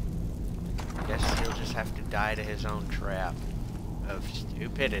 Guess he'll just have to die to his own trap of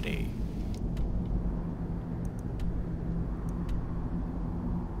stupidity.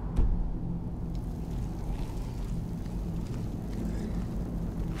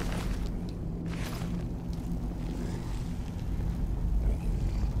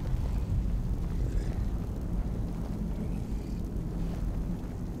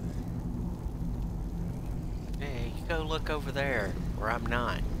 Go look over there, where I'm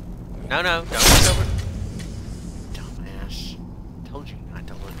not. No, don't look over. Dumbass. Told you not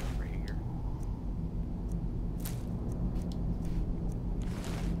to look over here.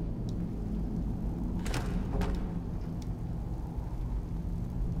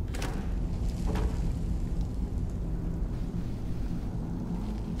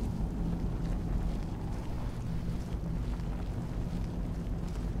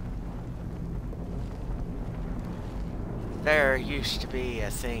 There used to be a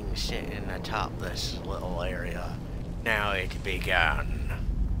thing sitting atop this little area. Now it be gone.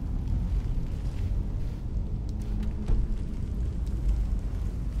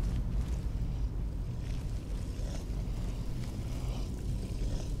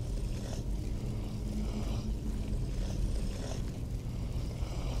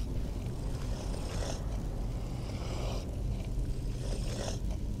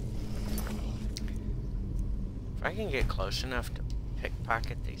 If I can get close enough to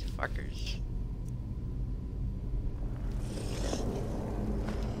pickpocket these fuckers.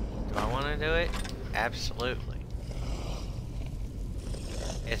 Do I want to do it? Absolutely.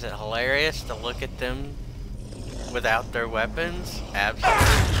 Is it hilarious to look at them without their weapons?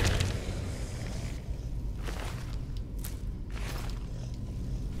 Absolutely.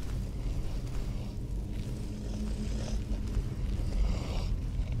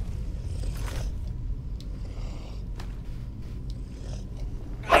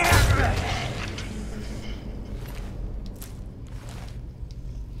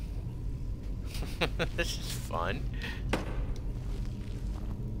 This is fun.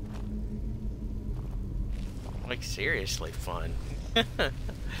 Like, seriously fun.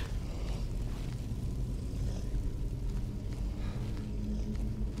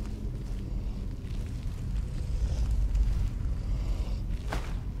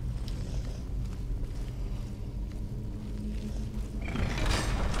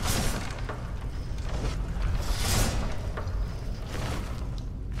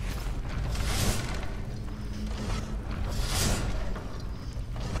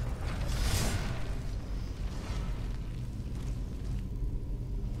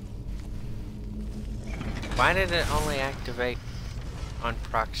 Why did it only activate on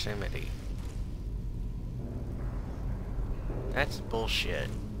proximity? That's bullshit.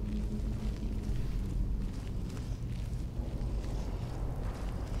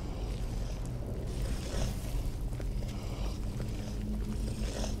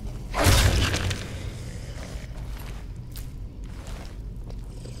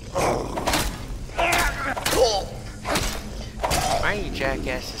 Why are you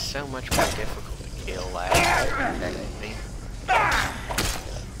jackasses so much more difficult to kill last? Me?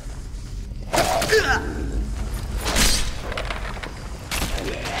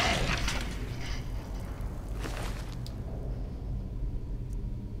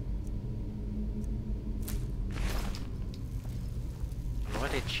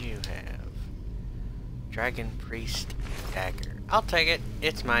 What did you have? Dragon Priest Dagger. I'll take it.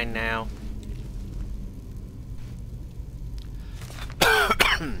 It's mine now.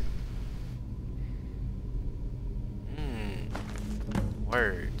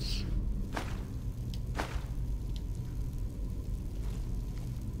 Words.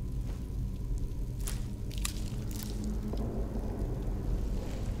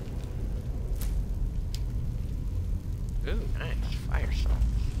 Ooh, nice. Fire salts.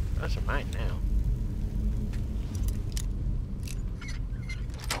 Those are mine now.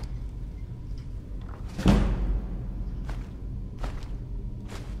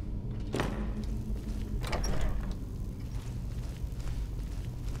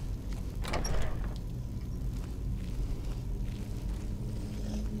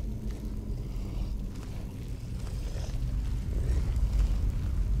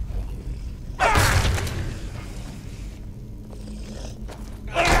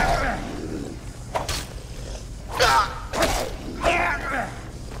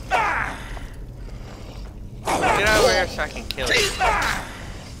 Get over here so I can kill you.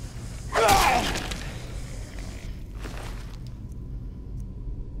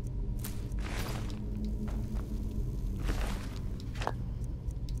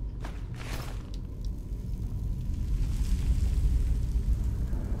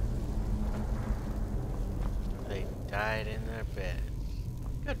 They died in their beds.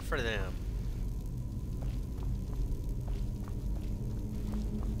 Good for them.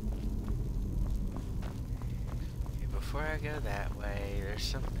 Before I go that way, there's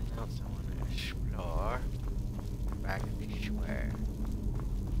something else I want to explore. Back this way.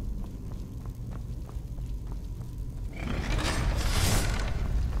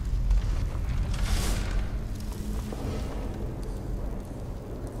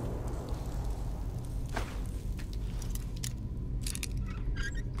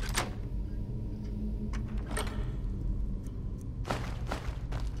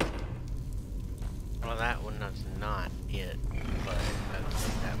 Well, that one was not it, but I don't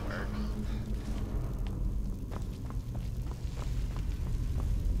think that works.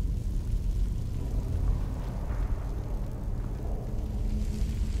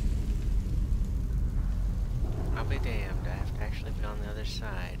 I'll be damned, I have to actually be on the other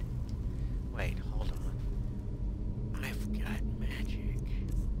side. Wait, hold on. I've got magic.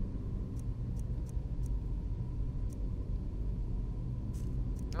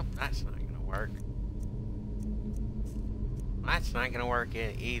 Nope, that's not gonna work. That's not gonna work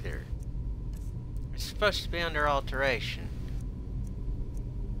either. It's supposed to be under alteration.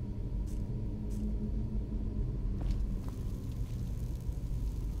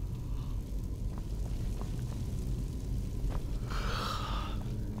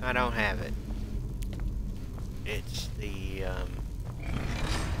 I don't have it. It's the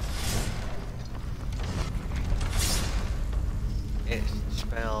it's the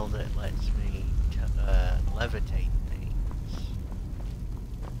spell that lets me levitate things.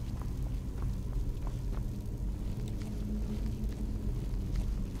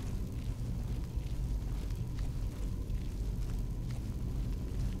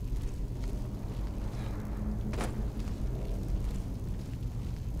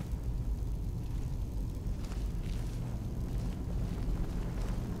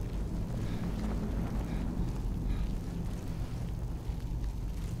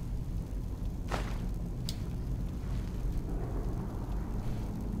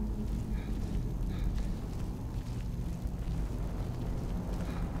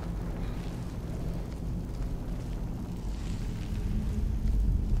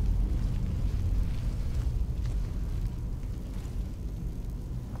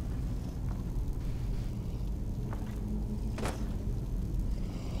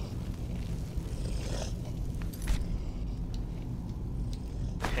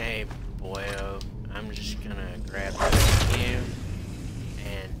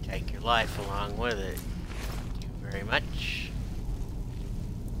 your life along with it. Thank you very much.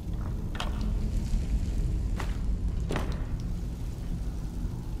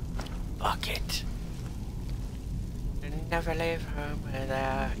 Bucket. Never leave home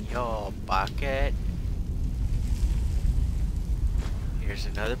without your bucket. Here's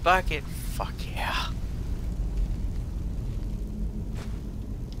another bucket. Fuck yeah.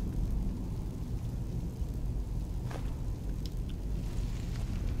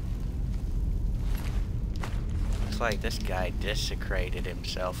 Looks like this guy desecrated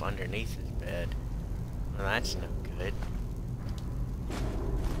himself underneath his bed. Well, that's no good.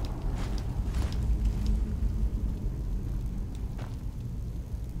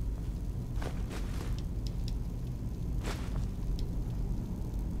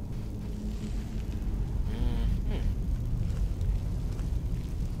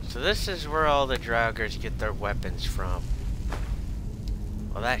 So this is where all the Draugrs get their weapons from.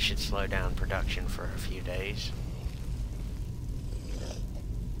 Well, that should slow down production for a few days.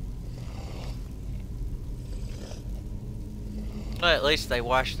 Well, at least they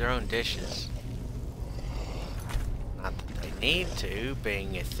wash their own dishes. Not that they need to,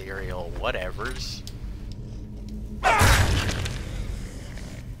 being ethereal whatevers.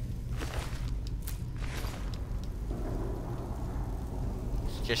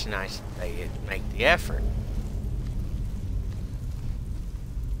 Just nice that they make the effort.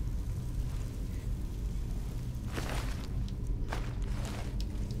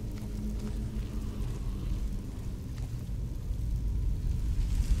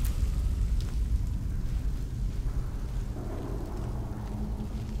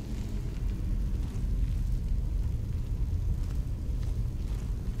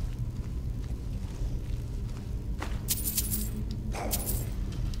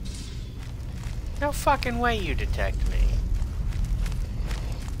 No fucking way you detect me.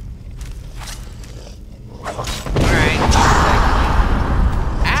 Alright.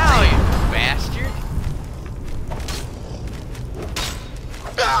 Ow, you bastard!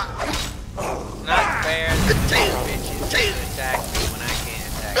 Not fair that these bitches can attack me when I can't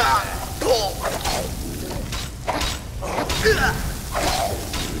attack back.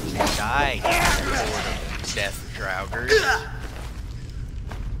 Die, you death Draugrs.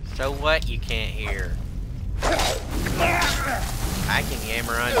 So what you can't hear? I can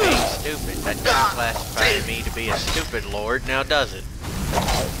yammer on being stupid. That doesn't classify me to be a stupid lord, now does it?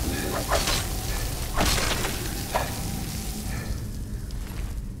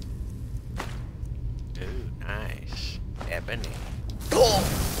 Ooh, nice. Ebony.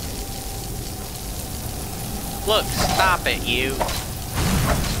 Look, stop it, you!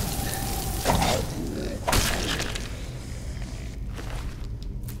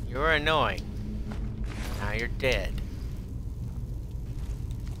 You're annoying. Now you're dead.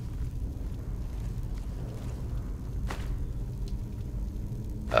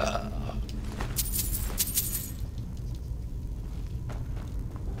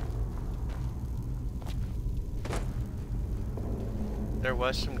 There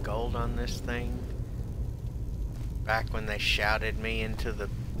was some gold on this thing. Back when they shouted me into the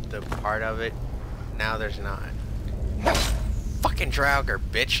part of it. Now there's not. Fucking Draugr,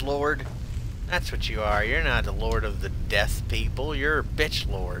 bitch lord. That's what you are. You're not the lord of the death people. You're a bitch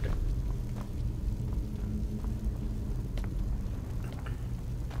lord.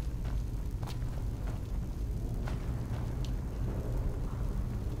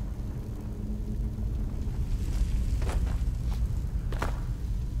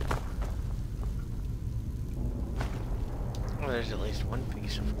 Well, there's at least one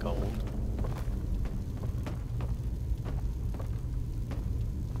piece of gold.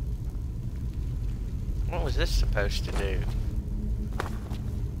 What was this supposed to do?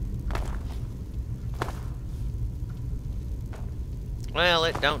 Well,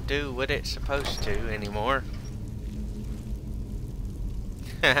 it don't do what it's supposed to anymore.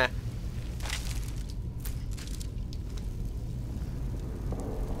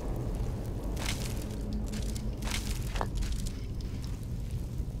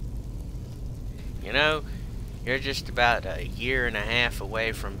 You know, you're just about a year and a half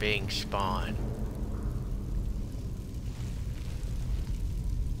away from being spawned.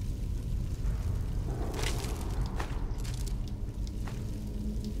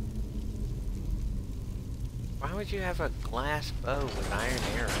 Why would you have a glass bow with iron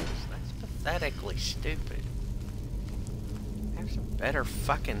arrows? That's pathetically stupid. Have some better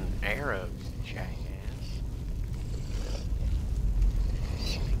fucking arrows, jackass.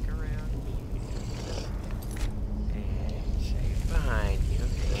 Sneak around here. And safe behind you.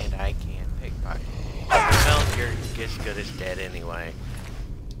 And I can't pickpocket. Well, you're as good as dead anyway.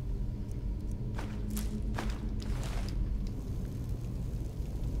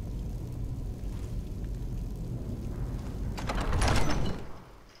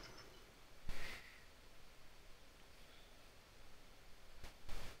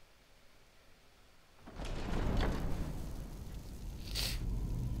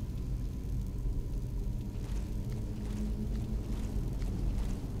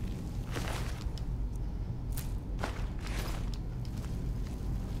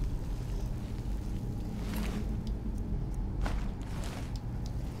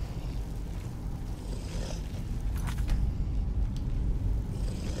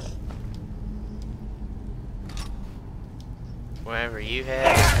 Wherever you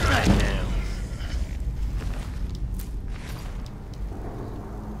head right now.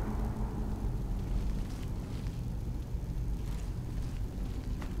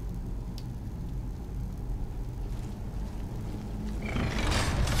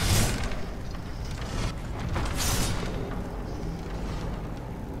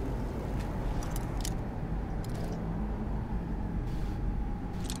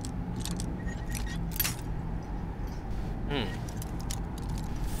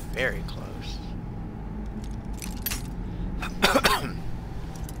 Very close.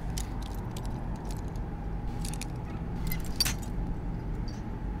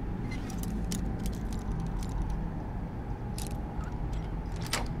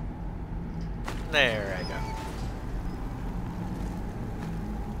 There I go.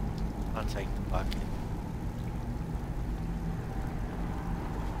 I'll take the bucket.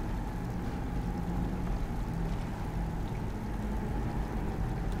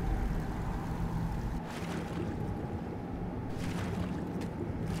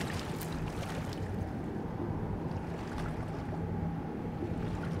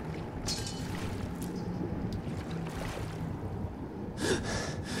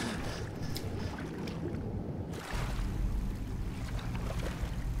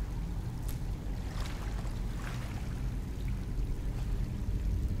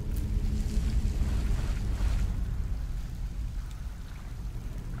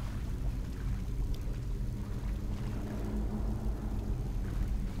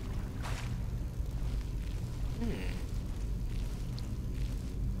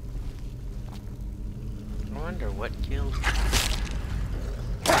 I wonder what killed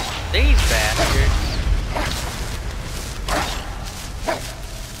these bastards.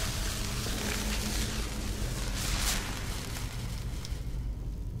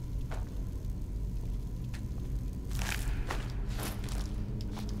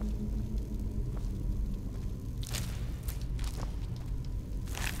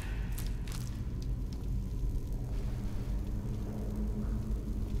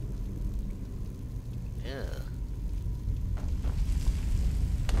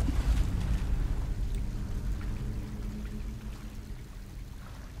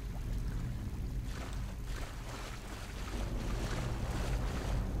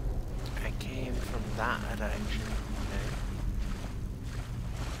 That direction.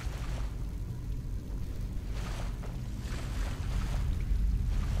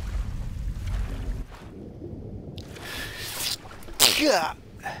 Okay. Yeah.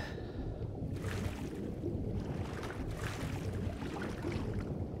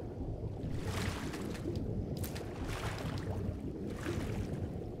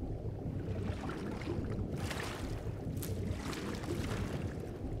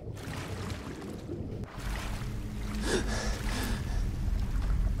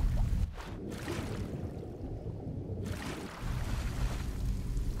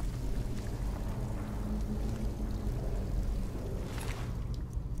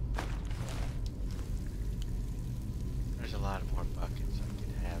 There's a lot more buckets I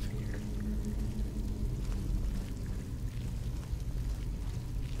could have here.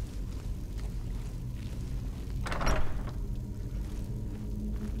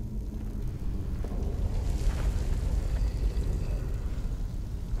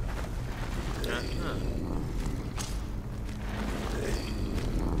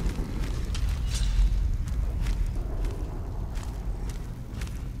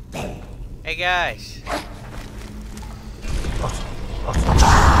 Hey guys.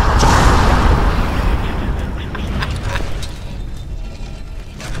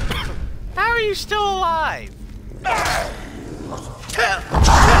 How are you still alive? I'm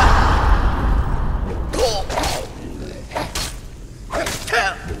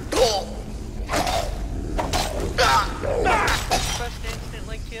supposed to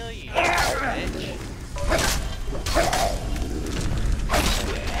instantly kill you, bitch.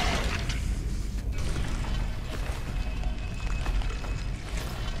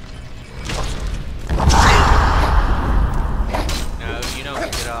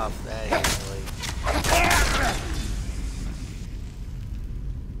 Off that easily.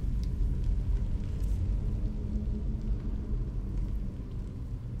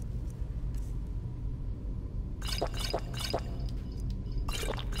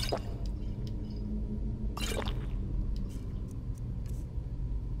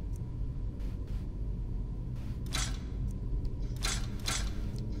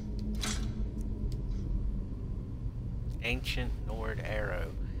 Ancient Nord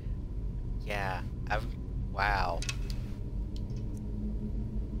arrow. Yeah, wow.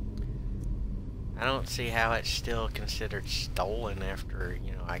 I don't see how it's still considered stolen after,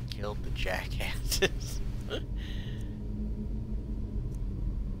 you know, I killed the jackasses.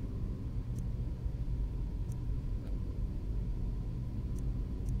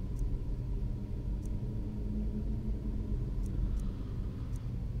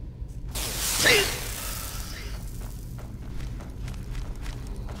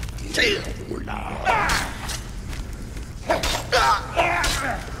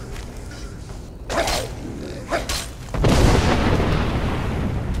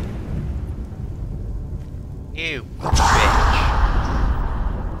 You bitch.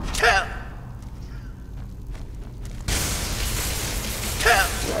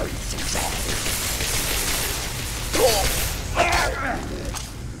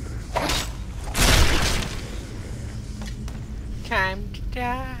 Time to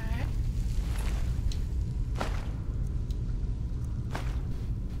die.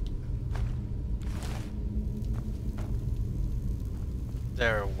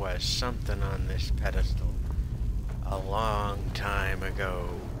 There was something on this pedestal a long time ago.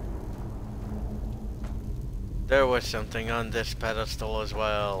 There was something on this pedestal as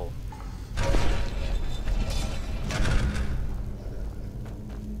well.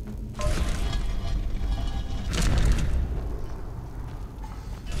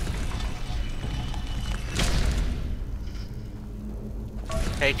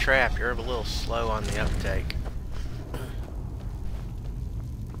 Hey Trap, you're a little slow on the uptake.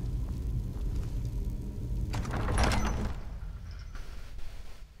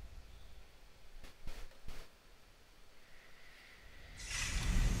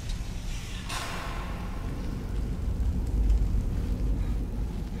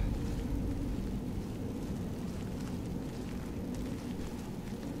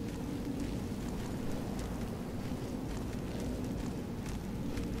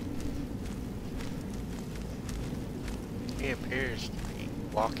 He appears to be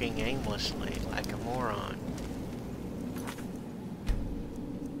walking aimlessly like a moron.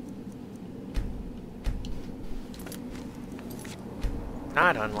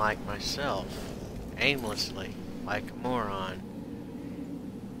 Not unlike myself, aimlessly like a moron.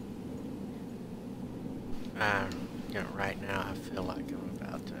 You know, right now I feel like I'm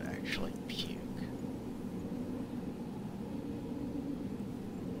about to actually puke.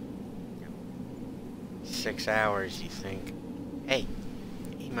 6 hours, you think, hey,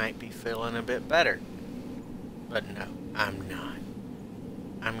 he might be feeling a bit better. But no, I'm not.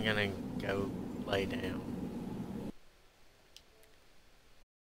 I'm gonna go lay down.